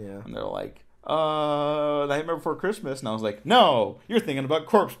then?" Yeah. And they're like, Nightmare Before Christmas. And I was like, "No, you're thinking about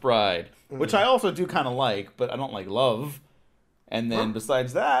Corpse Bride," which I also do kind of like, but I don't like love. And then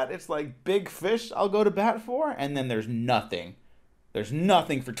besides that, it's like Big Fish I'll go to bat for, and then there's nothing. There's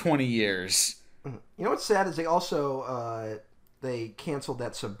nothing for 20 years. You know what's sad is they also they canceled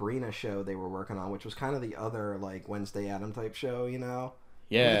that Sabrina show they were working on, which was kind of the other like Wednesday Adam type show, you know?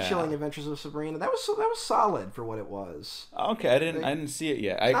 Yeah. The Chilling Adventures of Sabrina. That was solid for what it was. Okay, I didn't see it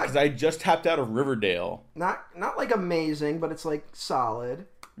yet. Because I just tapped out of Riverdale. Not like amazing, but it's like solid.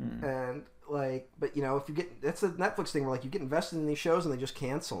 And like, but you know, if you get, that's the Netflix thing where like you get invested in these shows and they just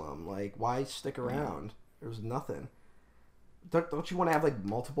cancel them. Like, why stick around? There's nothing. Don't you want to have like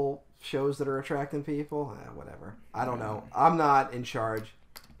multiple shows that are attracting people? Whatever. I don't know. I'm not in charge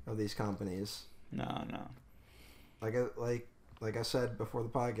of these companies. No. Like I said before the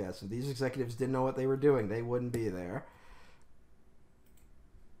podcast, if these executives didn't know what they were doing, they wouldn't be there.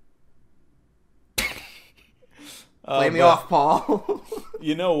 Play me off, Paul.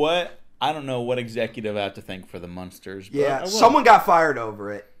 You know what? I don't know what executive I have to thank for the Munsters. But yeah, someone got fired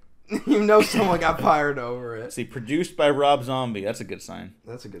over it. You know someone got fired over it. See, produced by Rob Zombie. That's a good sign.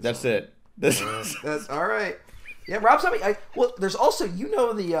 That's a good sign. It. That's all right. Yeah, Rob Zombie. Well, there's also, you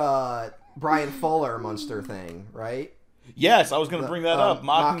know, the Brian Fuller Munster thing, right? Yes, I was going to bring that up.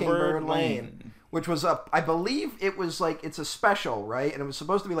 Mockingbird Lane. Which was I believe it was like, it's a special, right? And it was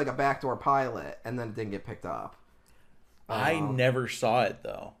supposed to be like a backdoor pilot, and then it didn't get picked up. I never saw it,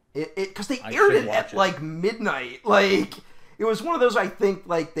 though. Because they aired it at like midnight. Like, it was one of those, I think,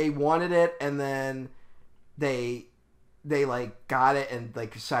 like, they wanted it, and then they like got it and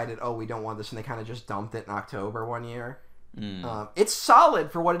like decided, oh, we don't want this, and they kind of just dumped it in October one year. It's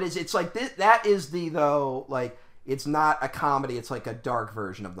solid for what it is. It's like that is though, like, it's not a comedy, it's like a dark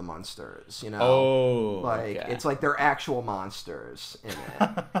version of the Munsters, you know? Oh, like, okay. It's like they're actual monsters in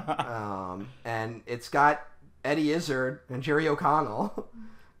it. And it's got Eddie Izzard and Jerry O'Connell,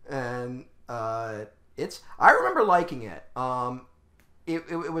 and I remember liking it.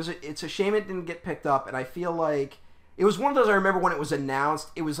 It's a shame it didn't get picked up, and I feel like it was one of those, I remember when it was announced,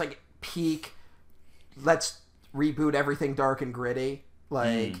 it was like peak, let's reboot everything dark and gritty,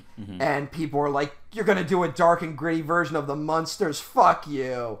 like, and people were like, you're gonna do a dark and gritty version of the Munsters, fuck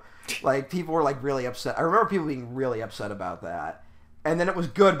you. Like, people were like really upset. I remember people being really upset about that. And then it was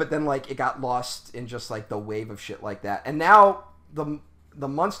good, but then like it got lost in just like the wave of shit like that. And now the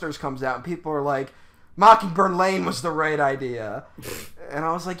Munsters comes out and people are like, Mockingbird Lane was the right idea. And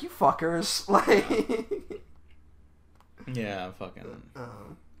I was like, you fuckers. Like, yeah, fucking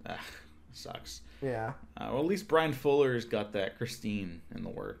sucks. Yeah. Well, at least Brian Fuller's got that Christine in the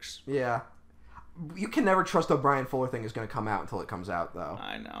works. Yeah. You can never trust a Brian Fuller thing is going to come out until it comes out, though.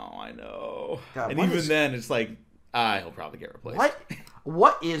 I know. God, and even then, it's like, he'll probably get replaced.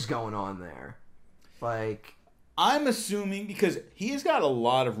 What is going on there? Like, I'm assuming, because he's got a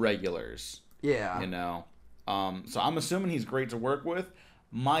lot of regulars. Yeah. You know? So I'm assuming he's great to work with.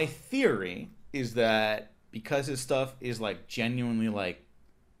 My theory is that because his stuff is like genuinely like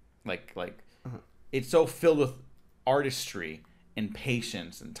it's so filled with artistry and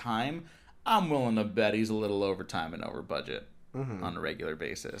patience and time, I'm willing to bet he's a little over time and over budget on a regular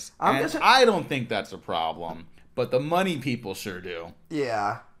basis. I don't think that's a problem, but the money people sure do.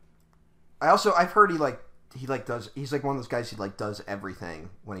 Yeah. I've heard he's like one of those guys who like does everything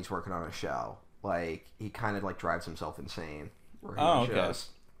when he's working on a show. Like, he kind of like drives himself insane. Okay.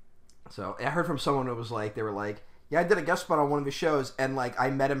 So I heard from someone who was like, they were like, yeah, I did a guest spot on one of his shows, and like I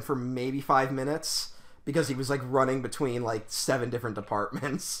met him for maybe 5 minutes because he was like running between like 7 different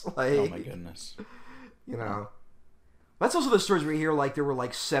departments. Like, oh my goodness. You know. That's also the stories we hear, like there were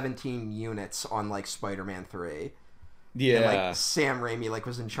like 17 units on like Spider-Man 3. Yeah. And like Sam Raimi like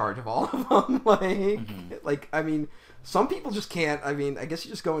was in charge of all of them. Like, like, I mean, some people just can't. I mean, I guess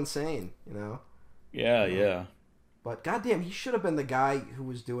you just go insane, you know? Yeah, yeah. But goddamn, he should have been the guy who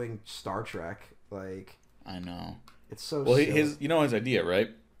was doing Star Trek. Like, I know. It's so. Well, his idea, right,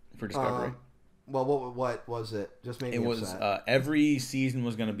 for Discovery. Well, what was it? Just made me upset. It was every season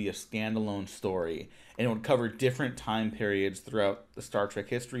was going to be a standalone story, and it would cover different time periods throughout the Star Trek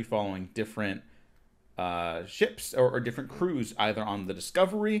history, following different ships or different crews, either on the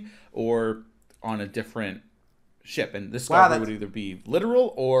Discovery or on a different ship. And Discovery would either be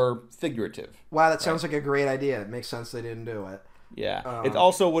literal or figurative. Wow, that sounds like a great idea. It makes sense they didn't do it. Yeah, it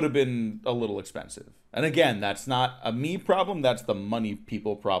also would have been a little expensive. And again, that's not a me problem. That's the money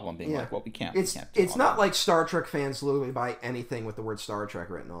people problem. Being like, well, we can't. It's not like Star Trek fans literally buy anything with the word Star Trek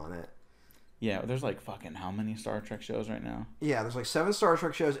written on it. Yeah, there's like fucking how many Star Trek shows right now? Yeah, there's like 7 Star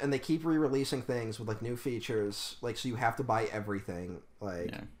Trek shows, and they keep re-releasing things with like new features. Like, so you have to buy everything.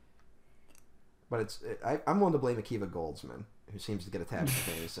 Like, yeah. But I'm willing to blame Akiva Goldsman, who seems to get attached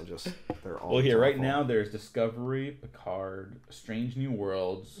to things and just they're all. Well, here right now there's Discovery, Picard, Strange New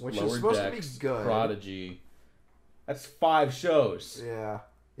Worlds, which Lower is supposed Decks, to be good. Prodigy. That's 5 shows. Yeah.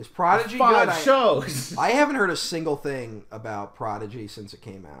 Is Prodigy That's 5 good? shows. I haven't heard a single thing about Prodigy since it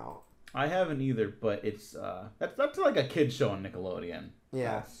came out. I haven't either, but it's that's like a kid show on Nickelodeon.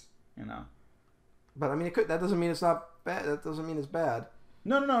 Yeah. You know. But I mean, that doesn't mean it's not bad. That doesn't mean it's bad.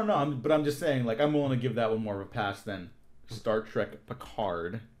 No. I'm just saying, like, I'm willing to give that one more of a pass than Star Trek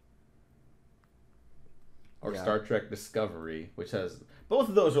Picard or Star Trek Discovery, which has both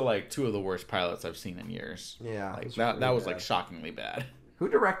of those are like 2 of the worst pilots I've seen in years. Yeah, like that was like shockingly bad. Who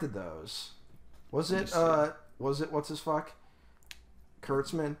directed those? Was it what's his fuck?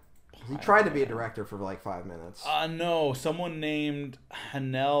 Kurtzman? He tried to be a director for like 5 minutes. No, someone named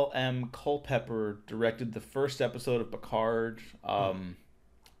Hanel M. Culpepper directed the first episode of Picard. I'm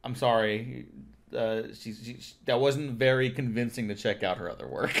sorry, she that wasn't very convincing to check out her other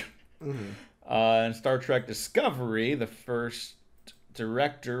work. Mm-hmm. And Star Trek Discovery, the first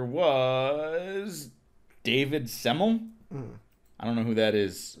director was David Semmel. Mm. I don't know who that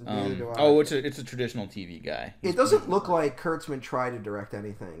is. It's a traditional TV guy. It doesn't look like Kurtzman tried to direct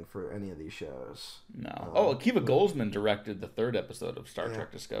anything for any of these shows. No. Akiva Goldsman directed the 3rd episode of Star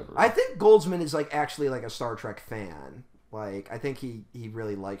Trek Discovery. I think Goldsman is like actually like a Star Trek fan. Like I think he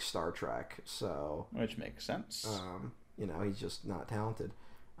really likes Star Trek. So which makes sense. He's just not talented.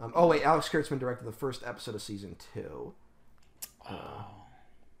 Alex Kurtzman directed the first episode of season 2. How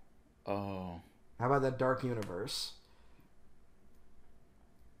about that Dark Universe?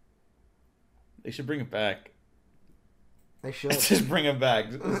 They should bring it back. They should. Just bring it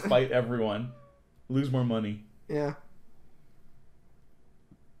back. Fight everyone. Lose more money. Yeah.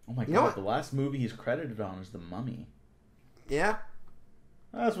 Oh my god, the last movie he's credited on is The Mummy. Yeah.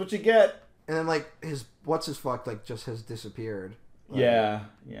 That's what you get. And then, like, what's his fuck, like, just has disappeared. Like, yeah.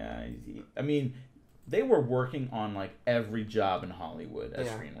 I mean, they were working on, like, every job in Hollywood as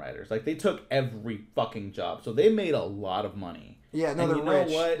screenwriters. Like, they took every fucking job. So they made a lot of money. Yeah, no, and they're you know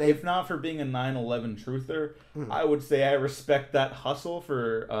rich. What? If not for being a 9/11 truther, I would say I respect that hustle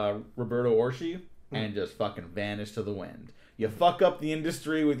for Roberto Orci and just fucking vanish to the wind. You fuck up the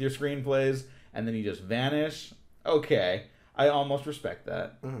industry with your screenplays and then you just vanish. Okay, I almost respect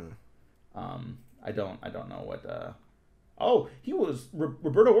that. I don't know what.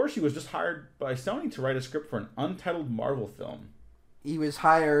 Roberto Orci was just hired by Sony to write a script for an untitled Marvel film. He was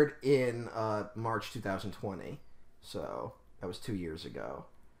hired in March 2020, so. That was 2 years ago.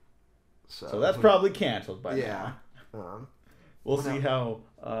 So that's probably canceled by now. We'll see how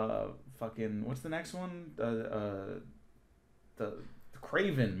what's the next one? The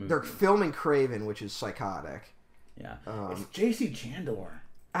Craven movie. They're filming Craven, which is psychotic. Yeah. It's J.C. Chandor.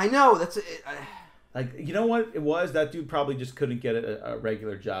 I know. That's it. Like, you know what it was? That dude probably just couldn't get a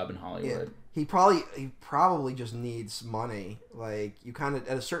regular job in Hollywood. Yeah. He probably just needs money. Like, you kind of,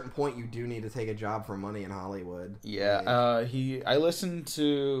 at a certain point, you do need to take a job for money in Hollywood. Yeah, I listened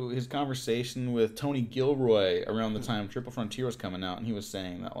to his conversation with Tony Gilroy around the time Triple Frontier was coming out, and he was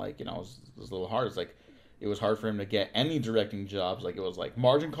saying that, like, it was a little hard. It's like, it was hard for him to get any directing jobs. Like, it was like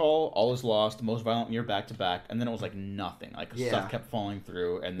Margin Call, All Is Lost, Most Violent Year back to back, and then it was like nothing. Like, stuff kept falling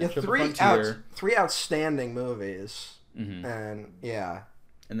through, and then Triple Frontier. 3 outstanding movies. Mm-hmm. And,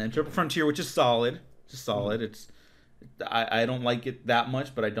 And then Triple Frontier, which is solid. It's I don't like it that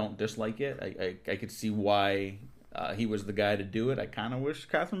much, but I don't dislike it. I could see why he was the guy to do it. I kind of wish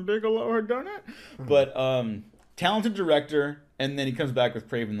Catherine Bigelow had done it. Mm-hmm. But talented director, and then he comes back with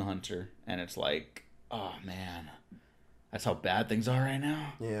Craven the Hunter, and it's like, oh, man. That's how bad things are right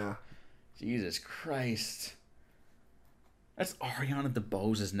now? Yeah. Jesus Christ. That's Ariana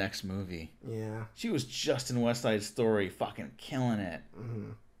DeBose's next movie. Yeah. She was just in West Side Story, fucking killing it.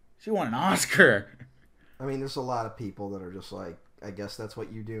 Mm-hmm. She won an Oscar. I mean, there's a lot of people that are just like, I guess that's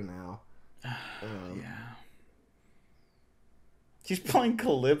what you do now. Yeah. She's playing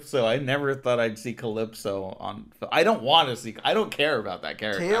Calypso. I never thought I'd see Calypso on. I don't want to see. I don't care about that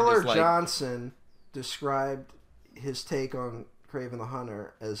character. Taylor Johnson described his take on Craven the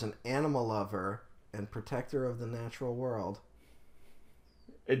Hunter as an animal lover and protector of the natural world.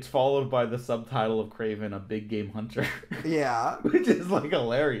 It's followed by the subtitle of Craven, a big game hunter. Yeah. Which is, like,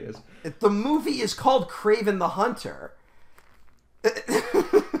 hilarious. The movie is called Craven the Hunter.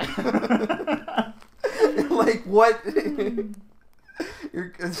 Like, what?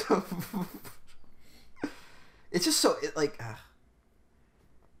 It's just so...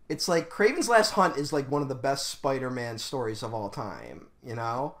 It's like Craven's Last Hunt is like one of the best Spider-Man stories of all time, you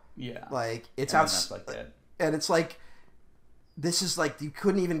know? Yeah. Like, it's out... And it's like... This is like, you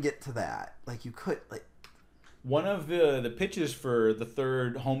couldn't even get to that. Like, you could, like... One of the pitches for the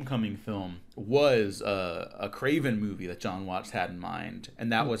third Homecoming film was a Craven movie that John Watts had in mind,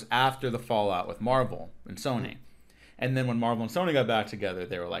 and that was after the fallout with Marvel and Sony. And then when Marvel and Sony got back together,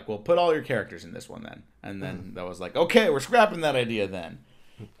 they were like, well, put all your characters in this one then. And then that was like, okay, we're scrapping that idea then.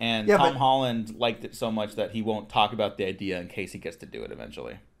 And Tom Holland liked it so much that he won't talk about the idea in case he gets to do it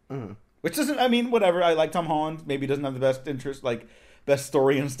eventually. Which doesn't, I mean, whatever. I like Tom Holland. Maybe he doesn't have the best interest, like, best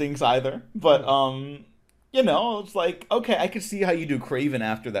story instincts either. But, you know, it's like, okay, I could see how you do Craven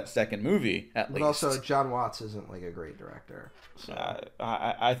after that second movie, at least. But also, John Watts isn't, like, a great director. So.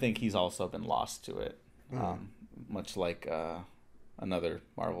 I think he's also been lost to it. Much like another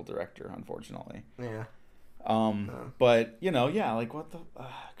Marvel director, unfortunately. Yeah. But, you know, yeah, like, what the...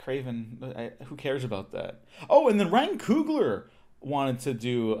 Craven, who cares about that? Oh, and then Ryan Coogler wanted to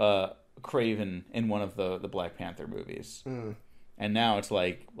do Craven in one of the Black Panther movies. And now it's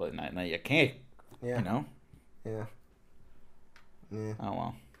like, well, now you can't, you know? Yeah. Oh,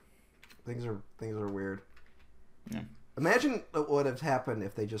 well. Things are weird. Yeah. Imagine what would have happened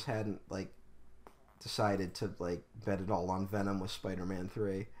if they just hadn't, like, decided to, like, bet it all on Venom with Spider-Man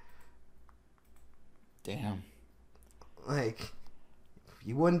 3. Damn. Like,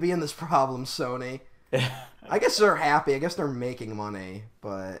 you wouldn't be in this problem, Sony. I guess they're happy. I guess they're making money,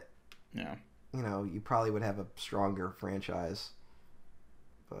 but yeah, you know, you probably would have a stronger franchise.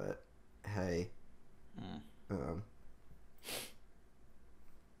 But hey.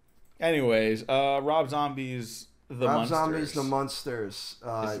 Anyways, Rob Zombie's The Munsters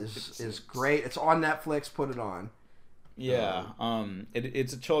is great. It's on Netflix. Put it on. Yeah.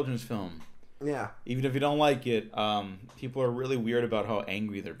 It's a children's film. Yeah. Even if you don't like it, people are really weird about how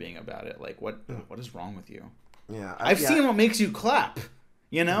angry they're being about it. Like, what is wrong with you? Yeah. I've seen what makes you clap.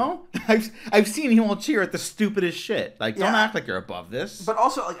 You know? I've seen you all cheer at the stupidest shit. Like, don't act like you're above this. But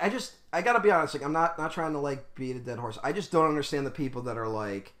also, like, I gotta be honest. Like, I'm not trying to, like, beat a dead horse. I just don't understand the people that are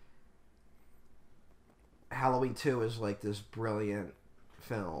like, Halloween 2 is like this brilliant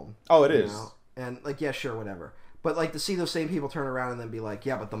film. Oh, it is. Know? And like, yeah, sure, whatever. But, like, to see those same people turn around and then be like,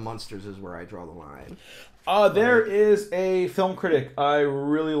 yeah, but the Munsters is where I draw the line. There is a film critic I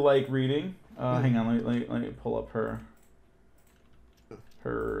really like reading. Hang on, let me pull up her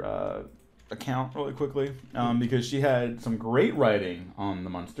account really quickly. Because she had some great writing on the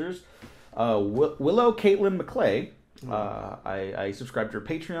Munsters. Willow Caitlin McClay. I subscribed to her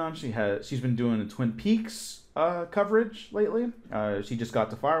Patreon. She's been doing a Twin Peaks coverage lately. She just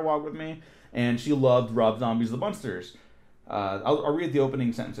got to Firewalk with me. And she loved Rob Zombie's The Munsters. I'll read the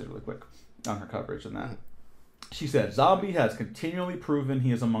opening sentences really quick on her coverage on that. She said, Zombie has continually proven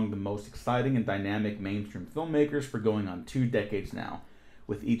he is among the most exciting and dynamic mainstream filmmakers for going on 2 decades now.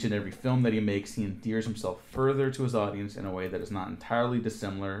 With each and every film that he makes, he endears himself further to his audience in a way that is not entirely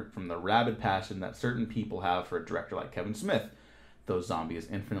dissimilar from the rabid passion that certain people have for a director like Kevin Smith, though Zombie is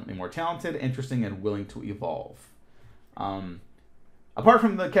infinitely more talented, interesting, and willing to evolve. Apart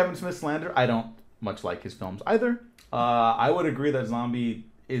from the Kevin Smith slander, I don't much like his films either. I would agree that Zombie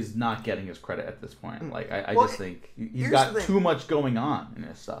is not getting his credit at this point. Like, I just think he's got too much going on in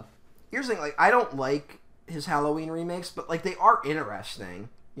his stuff. Here's the thing, like, I don't like his Halloween remakes, but, like, they are interesting,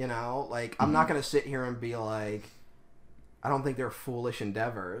 you know? Like, I'm not going to sit here and be like, I don't think they're foolish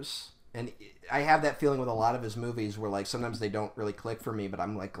endeavors. And I have that feeling with a lot of his movies where, like, sometimes they don't really click for me, but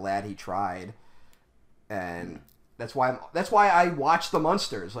I'm, like, glad he tried. And that's why I watch The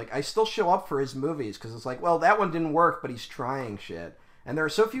Munsters. Like, I still show up for his movies because it's like, well, that one didn't work, but he's trying shit. And there are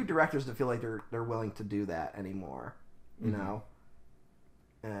so few directors that feel like they're willing to do that anymore, you know?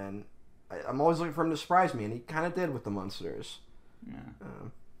 And I'm always looking for him to surprise me, and he kind of did with The Munsters. Yeah.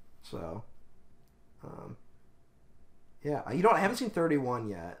 Yeah. You know what? I haven't seen 31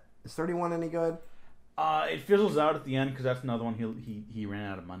 yet. Is 31 any good? It fizzles out at the end because that's another one he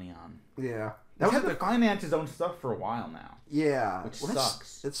ran out of money on. Yeah. He's had to finance his own stuff for a while now. Yeah. Which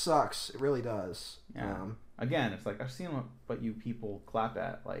sucks. It sucks. It really does. Yeah. Again, it's like, I've seen what you people clap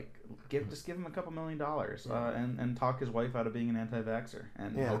at. Like, just give him $2 million and talk his wife out of being an anti-vaxxer.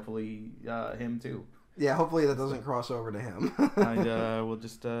 And hopefully him too. Yeah, hopefully that doesn't cross over to him. We'll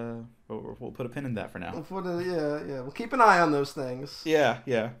just we'll put a pin in that for now. We'll keep an eye on those things. Yeah.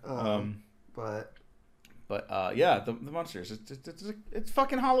 But the Munsters. It's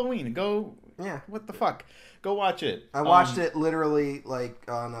fucking Halloween. Go. Yeah. What the fuck? Go watch it. I watched it literally like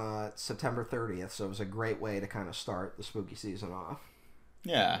on September 30th, so it was a great way to kind of start the spooky season off.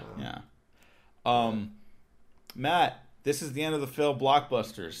 Yeah. Matt, this is the end of the film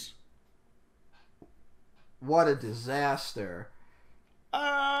Blockbusters. What a disaster.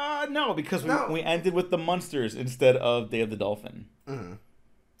 No, because we ended with the Munsters instead of Day of the Dolphin.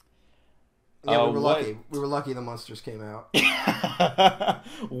 Yeah, we were lucky. We were lucky the Munsters came out.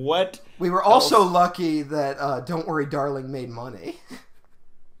 What? We were also lucky that Don't Worry, Darling made money.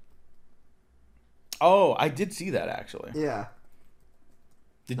 Oh, I did see that, actually. Yeah.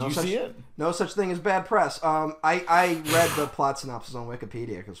 Did you see it? No such thing as bad press. I read the plot synopsis on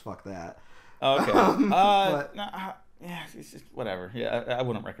Wikipedia, because fuck that. Okay. But, yeah, it's just whatever. Yeah, I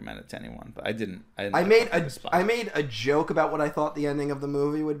wouldn't recommend it to anyone, but I didn't I made a joke about what I thought the ending of the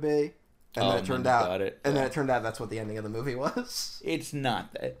movie would be, and then it turned out that's what the ending of the movie was. It's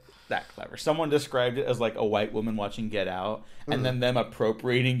not that clever. Someone described it as like a white woman watching Get Out, and then them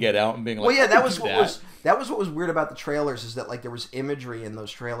appropriating Get Out and being like, "Well, yeah, that was what was weird about the trailers, is that like there was imagery in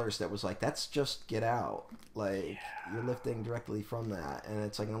those trailers that was like, that's just Get Out, like you're lifting directly from that, and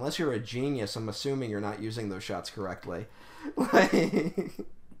it's like, unless you're a genius, I'm assuming you're not using those shots correctly." Like,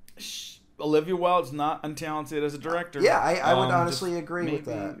 Olivia Wilde's not untalented as a director. Yeah, I would honestly agree with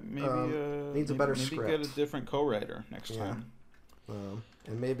that. Maybe needs a better script. Maybe get a different co-writer next time.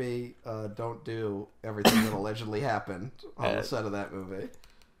 And maybe don't do everything that allegedly happened on the set of that movie.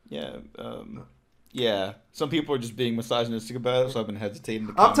 Yeah. Yeah. Some people are just being misogynistic about it, so I've been hesitating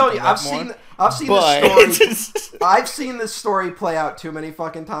to I'm telling you, I've seen this story. I've seen this story play out too many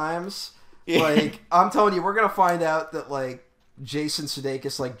fucking times. Yeah. Like, I'm telling you, we're gonna find out that like Jason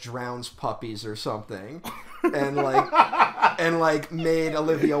Sudeikis like drowns puppies or something, and like made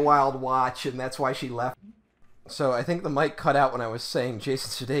Olivia Wilde watch, and that's why she left. So I think the mic cut out when I was saying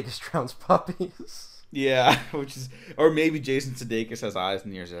Jason Sudeikis drowns puppies. Yeah, or maybe Jason Sudeikis has eyes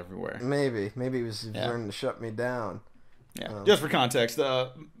and ears everywhere. Maybe he was learning to shut me down. Yeah, just for context,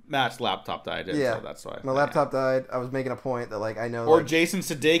 Matt's laptop died. So that's why my laptop died. I was making a point that like I know. Or like, Jason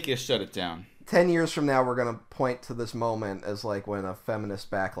Sudeikis shut it down. 10 years from now, we're gonna point to this moment as like when a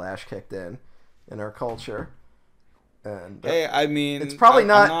feminist backlash kicked in our culture. And hey, I mean, it's probably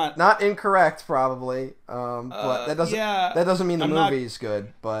not incorrect, probably. But that doesn't mean the movie's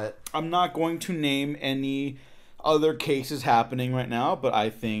good. But I'm not going to name any other cases happening right now. But I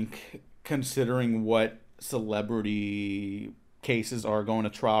think, considering what celebrity cases are going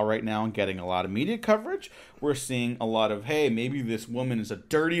to trial right now and getting a lot of media coverage, we're seeing a lot of, hey, maybe this woman is a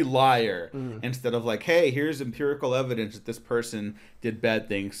dirty liar, instead of like, hey, here's empirical evidence that this person did bad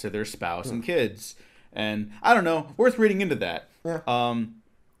things to their spouse and kids. And I don't know, worth reading into that. Yeah.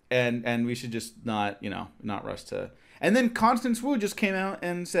 And we should just not rush to. And then Constance Wu just came out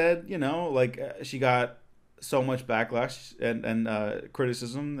and said, she got so much backlash and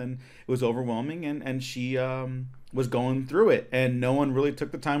criticism, and it was overwhelming, and she was going through it, and no one really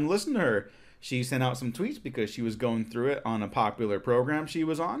took the time to listen to her. She sent out some tweets because she was going through it on a popular program she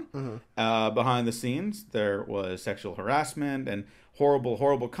was on. Behind the scenes, there was sexual harassment and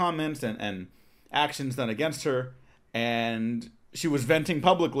horrible comments and actions done against her, and she was venting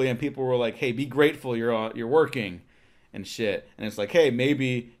publicly, and people were like, hey, be grateful you're working and shit. And it's like, hey,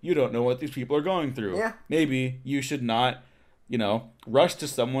 maybe you don't know what these people are going through. Yeah. Maybe you should not, rush to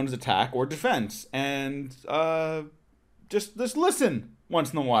someone's attack or defense, and just listen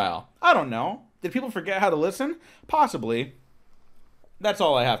once in a while. I don't know. Did people forget how to listen? Possibly. That's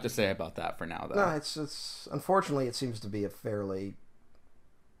all I have to say about that for now, though. No, it's unfortunately it seems to be a fairly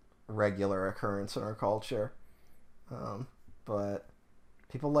regular occurrence in our culture, but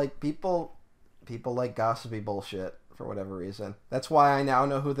people like gossipy bullshit for whatever reason. That's why I now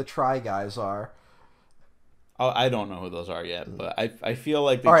know who the Try Guys are. Oh, I don't know who those are yet, but I feel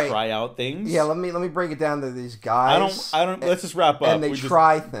like they try out things. Yeah, let me break it down to these guys. I don't. Let's just wrap up. And they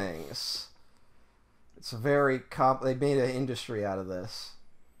try things. It's a very they made an industry out of this.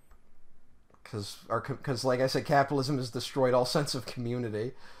 Because like I said, capitalism has destroyed all sense of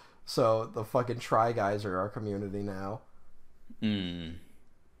community. So the fucking Try Guys are our community now. Yeah,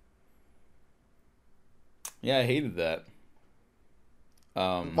 I hated that.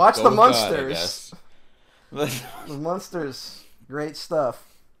 Watch the Munsters. The Munsters, great stuff.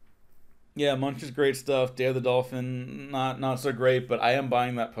 Yeah, Munsters, great stuff. Day of the Dolphin, not so great, but I am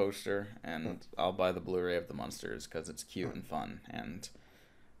buying that poster, and I'll buy the Blu-ray of the Munsters because it's cute and fun, and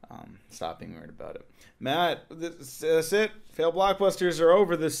stop being weird about it. Matt, that's it. Failed Blockbusters are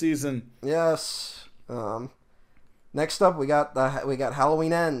over this season. Yes. Next up, we got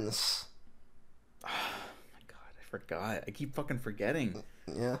Halloween Ends. Oh my god, I forgot. I keep fucking forgetting.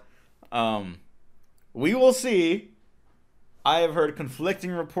 Yeah. We will see. I have heard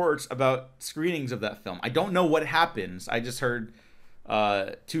conflicting reports about screenings of that film. I don't know what happens. I just heard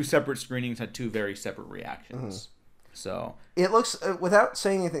two separate screenings had two very separate reactions. So it looks, without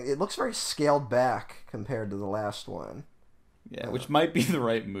saying anything, it looks very scaled back compared to the last one. Yeah, which might be the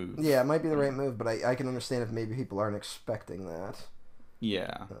right move. Yeah, it might be the right move, but I can understand if maybe people aren't expecting that.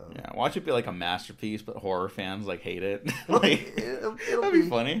 Yeah, Watch it be like a masterpiece, but horror fans like hate it. Like, it'll that'd be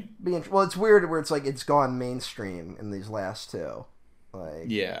funny. Well, it's weird where it's like it's gone mainstream in these last two. Like,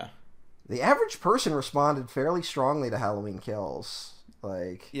 yeah, the average person responded fairly strongly to Halloween Kills.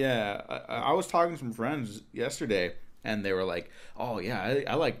 Like, yeah, I was talking to some friends yesterday, and they were like, "Oh yeah,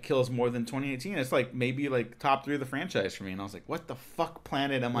 I like Kills more than 2018. It's like maybe like top 3 of the franchise for me." And I was like, "What the fuck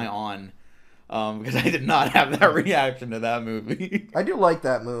planet am I on?" Because I did not have that reaction to that movie. I do like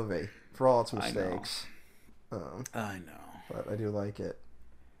that movie for all its mistakes. I know, but I do like it.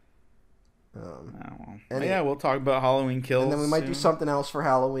 We'll talk about Halloween Kills, and then we might do something else for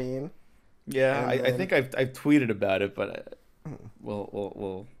Halloween. Yeah, I think I've tweeted about it, but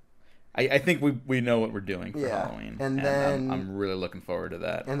we'll. I think we know what we're doing for Halloween, and then I'm really looking forward to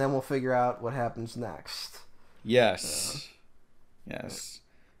that. And then we'll figure out what happens next. Yes.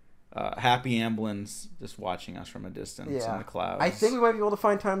 Happy Amblin's just watching us from a distance in the clouds. I think we might be able to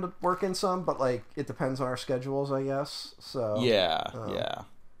find time to work in some, but like it depends on our schedules, I guess. So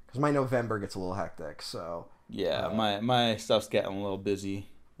because my November gets a little hectic. So my stuff's getting a little busy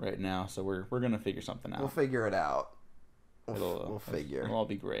right now, so we're gonna figure something out. We'll figure it out. We'll figure. It'll all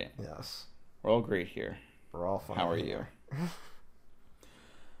be great. Yes, we're all great here. We're all fine. How are you?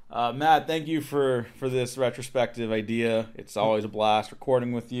 Matt, thank you for this retrospective idea. It's always a blast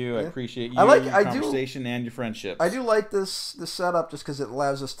recording with you. I appreciate you, your conversation, and your friendship. I do like this setup just because it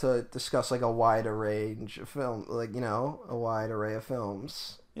allows us to discuss like a wide range of film, like a wide array of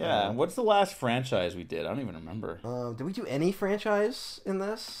films. Yeah. What's the last franchise we did? I don't even remember. Did we do any franchise in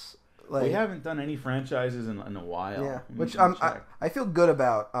this? Like, we haven't done any franchises in a while. Yeah, which I feel good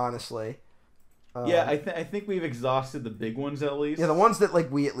about, honestly. I think we've exhausted the big ones at least. Yeah, the ones that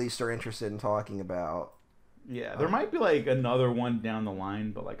like we at least are interested in talking about. Yeah, there might be like another one down the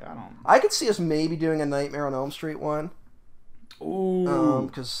line, but like I don't. I could see us maybe doing a Nightmare on Elm Street one. Ooh,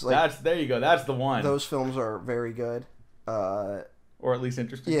 because like, there you go. That's the one. Those films are very good, or at least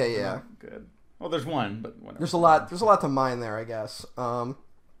interesting. Yeah. Good. Well, there's one, but whatever. There's a lot to mine there, I guess.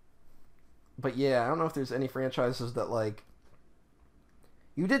 But yeah, I don't know if there's any franchises that like.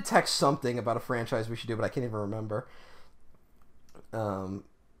 You did text something about a franchise we should do, but I can't even remember.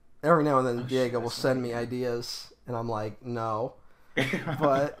 Every now and then, Diego will send me ideas, and I'm like, no.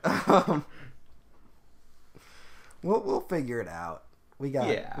 But we'll figure it out. We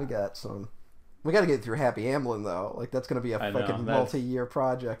got some. We got to get through Happy Amblin though. Like that's gonna be a fucking multi-year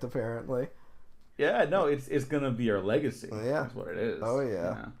project apparently. Yeah, no, it's gonna be our legacy. Yeah, that's what it is. Oh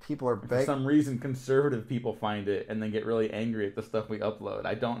yeah, people are for some reason conservative people find it and then get really angry at the stuff we upload.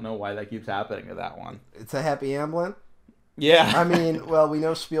 I don't know why that keeps happening to that one. It's a Happy Amblin. Yeah, I mean, well, we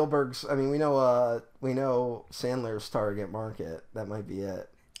know Spielberg's. I mean, we know Sandler's target market. That might be it.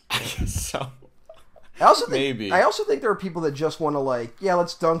 I guess so. I also think there are people that just want to like,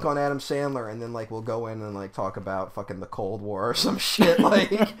 let's dunk on Adam Sandler, and then like we'll go in and like talk about fucking the Cold War or some shit,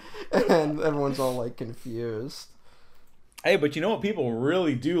 like, and everyone's all like confused. Hey, but you know what people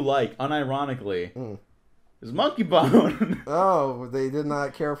really do like, unironically, is Monkey Bone. Oh, they did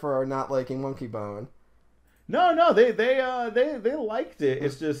not care for our not liking Monkey Bone. No, they liked it.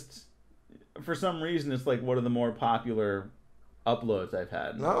 It's just for some reason it's like one of the more popular uploads I've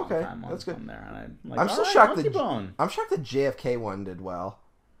had in a long time. That's good. There, and I'm still shocked that JFK one did well.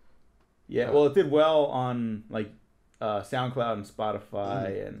 Yeah, well, it did well on like SoundCloud and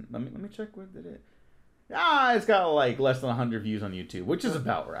Spotify, and let me check what did it. It's got like less than 100 views on YouTube, which is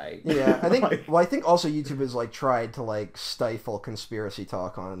about right. Yeah, I think. I think also YouTube has like tried to like stifle conspiracy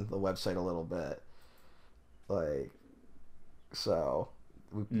talk on the website a little bit, like so.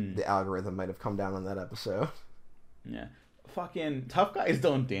 The algorithm might have come down on that episode. Yeah. Fucking Tough Guys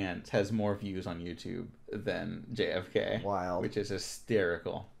Don't Dance has more views on YouTube than JFK. Wild. Which is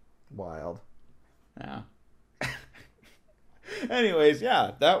hysterical. Wild. Yeah. Anyways,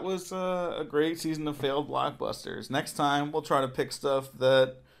 that was a great season of failed blockbusters. Next time, we'll try to pick stuff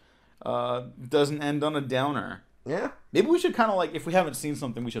that doesn't end on a downer. Yeah. Maybe we should kind of like, if we haven't seen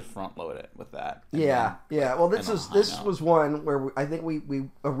something, we should front load it with that. Yeah. Well, this was one where I think we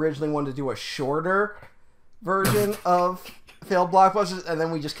originally wanted to do a shorter version of failed blockbusters, and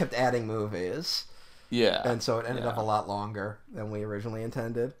then we just kept adding movies. Yeah. And so it ended up a lot longer than we originally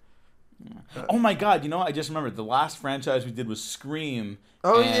intended. Oh my god, I just remembered the last franchise we did was Scream.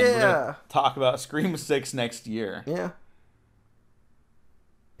 Oh, and we're gonna talk about Scream 6 next year. Yeah.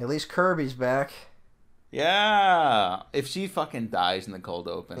 At least Kirby's back. Yeah. If she fucking dies in the cold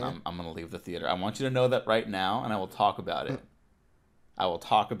open, I'm going to leave the theater. I want you to know that right now, and I will talk about it. I will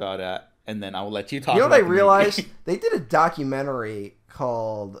talk about it, and then I will let you talk about it. You know what I realized? They did a documentary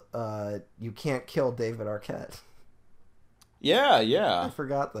called You Can't Kill David Arquette. Yeah, I yeah.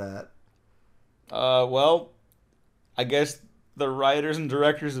 forgot that. Well, I guess the writers and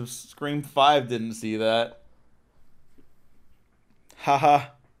directors of Scream 5 didn't see that. Haha.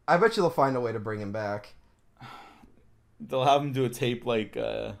 I bet you they'll find a way to bring him back. They'll have him do a tape like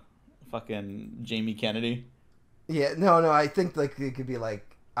fucking Jamie Kennedy. Yeah, no, I think like it could be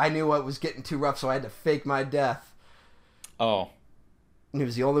like, I knew what was getting too rough, so I had to fake my death. Oh. And it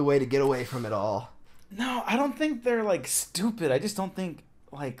was the only way to get away from it all. No, I don't think they're like stupid. I just don't think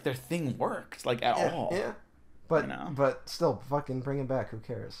like their thing works like at all. Yeah. But still, fucking bring him back. Who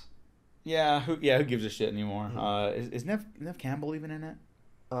cares? Yeah, who gives a shit anymore? Mm-hmm. Is Nev Campbell even in it?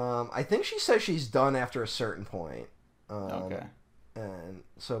 I think she says she's done after a certain point. Okay. And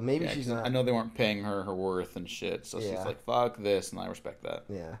so maybe she's not. I know they weren't paying her worth and shit, so she's like, fuck this, and I respect that.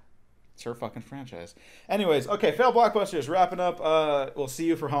 Yeah. It's her fucking franchise. Anyways, okay, failed blockbusters, wrapping up. We'll see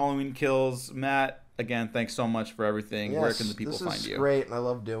you for Halloween Kills. Matt, again, thanks so much for everything. Yes, where can the people find you? This is great, and I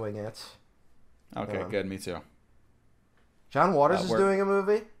love doing it. Okay, good, me too. John Waters is doing a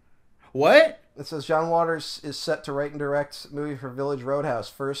movie. What? It says John Waters is set to write and direct a movie for Village Roadhouse.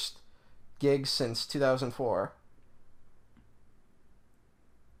 First gig since 2004.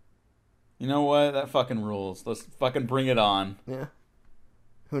 You know what? That fucking rules. Let's fucking bring it on. Yeah.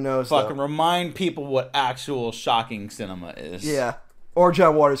 Who knows? Fucking remind people what actual shocking cinema is. Yeah. Or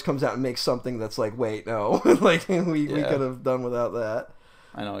John Waters comes out and makes something that's like, wait, no. Like, we could have done without that.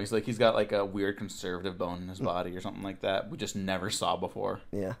 I know. He's got like a weird conservative bone in his body or something like that we just never saw before.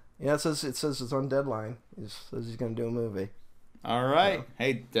 Yeah. Yeah, it says it's on Deadline. It says he's going to do a movie. All right.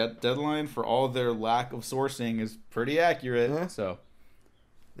 Hey, Deadline, for all their lack of sourcing, is pretty accurate. Yeah. So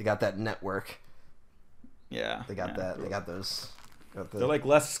they got that network. Yeah. They got that. They got those. They're like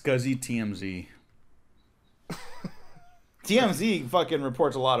less scuzzy TMZ. TMZ fucking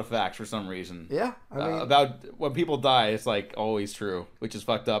reports a lot of facts for some reason. Yeah, I mean, about when people die, it's like always true, which is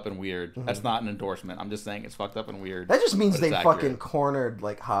fucked up and weird. Mm-hmm. That's not an endorsement. I'm just saying it's fucked up and weird. That just means they fucking cornered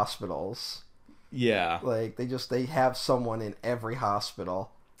like hospitals. Yeah, like they have someone in every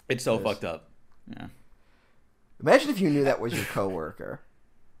hospital. It's so fucked up. Yeah. Imagine if you knew that was your coworker.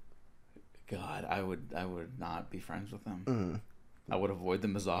 God, I would not be friends with them. Mm. I would avoid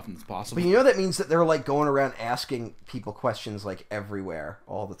them as often as possible. But you know that means that they're like going around asking people questions like everywhere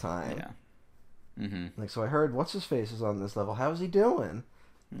all the time. Yeah. Mm-hmm. Like, so I heard what's his face is on this level. How's he doing?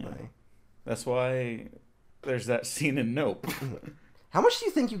 Yeah. Like, that's why there's that scene in Nope. How much do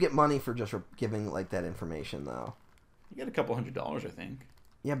you think you get money for just giving like that information though? You get a couple $100s, I think.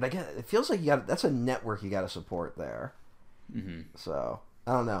 Yeah, but it feels like that's a network you got to support there. Mm-hmm. So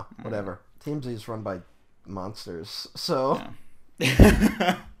I don't know. Whatever. TMZ is run by monsters, so. Yeah.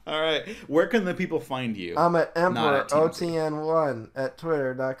 All right. Where can the people find you? I'm at Emperor OTN1 at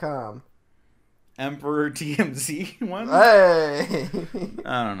twitter.com. Emperor TMZ1? Hey!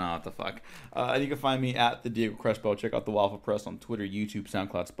 I don't know what the fuck. And you can find me at the Diego Crespo. Check out the Waffle Press on Twitter, YouTube,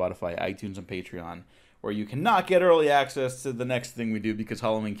 SoundCloud, Spotify, iTunes, and Patreon, where you cannot get early access to the next thing we do because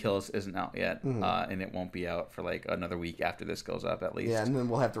Halloween Kills isn't out yet, and it won't be out for like another week after this goes up at least. Yeah, and then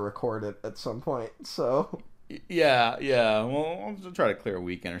we'll have to record it at some point, so... Yeah. Well, I'll try to clear a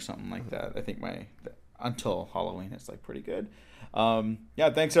weekend or something like that. I think until Halloween, it's like pretty good. Yeah,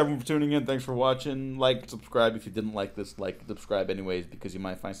 thanks everyone for tuning in. Thanks for watching. Like, subscribe if you didn't like this. Like, subscribe anyways because you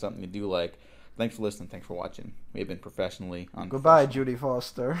might find something you do like. Thanks for listening. Thanks for watching. We have been professionally on. Goodbye, Judy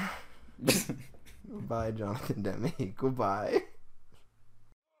Foster. Goodbye, Jonathan Demme. Goodbye.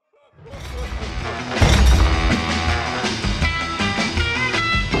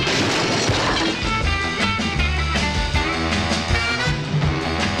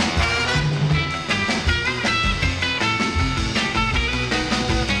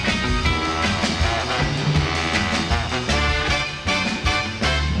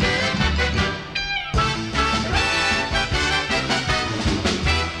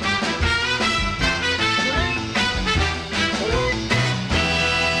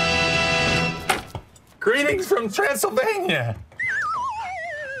 Greetings from Transylvania.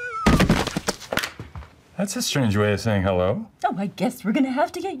 That's a strange way of saying hello. Oh, I guess we're gonna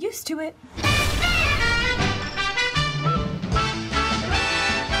have to get used to it.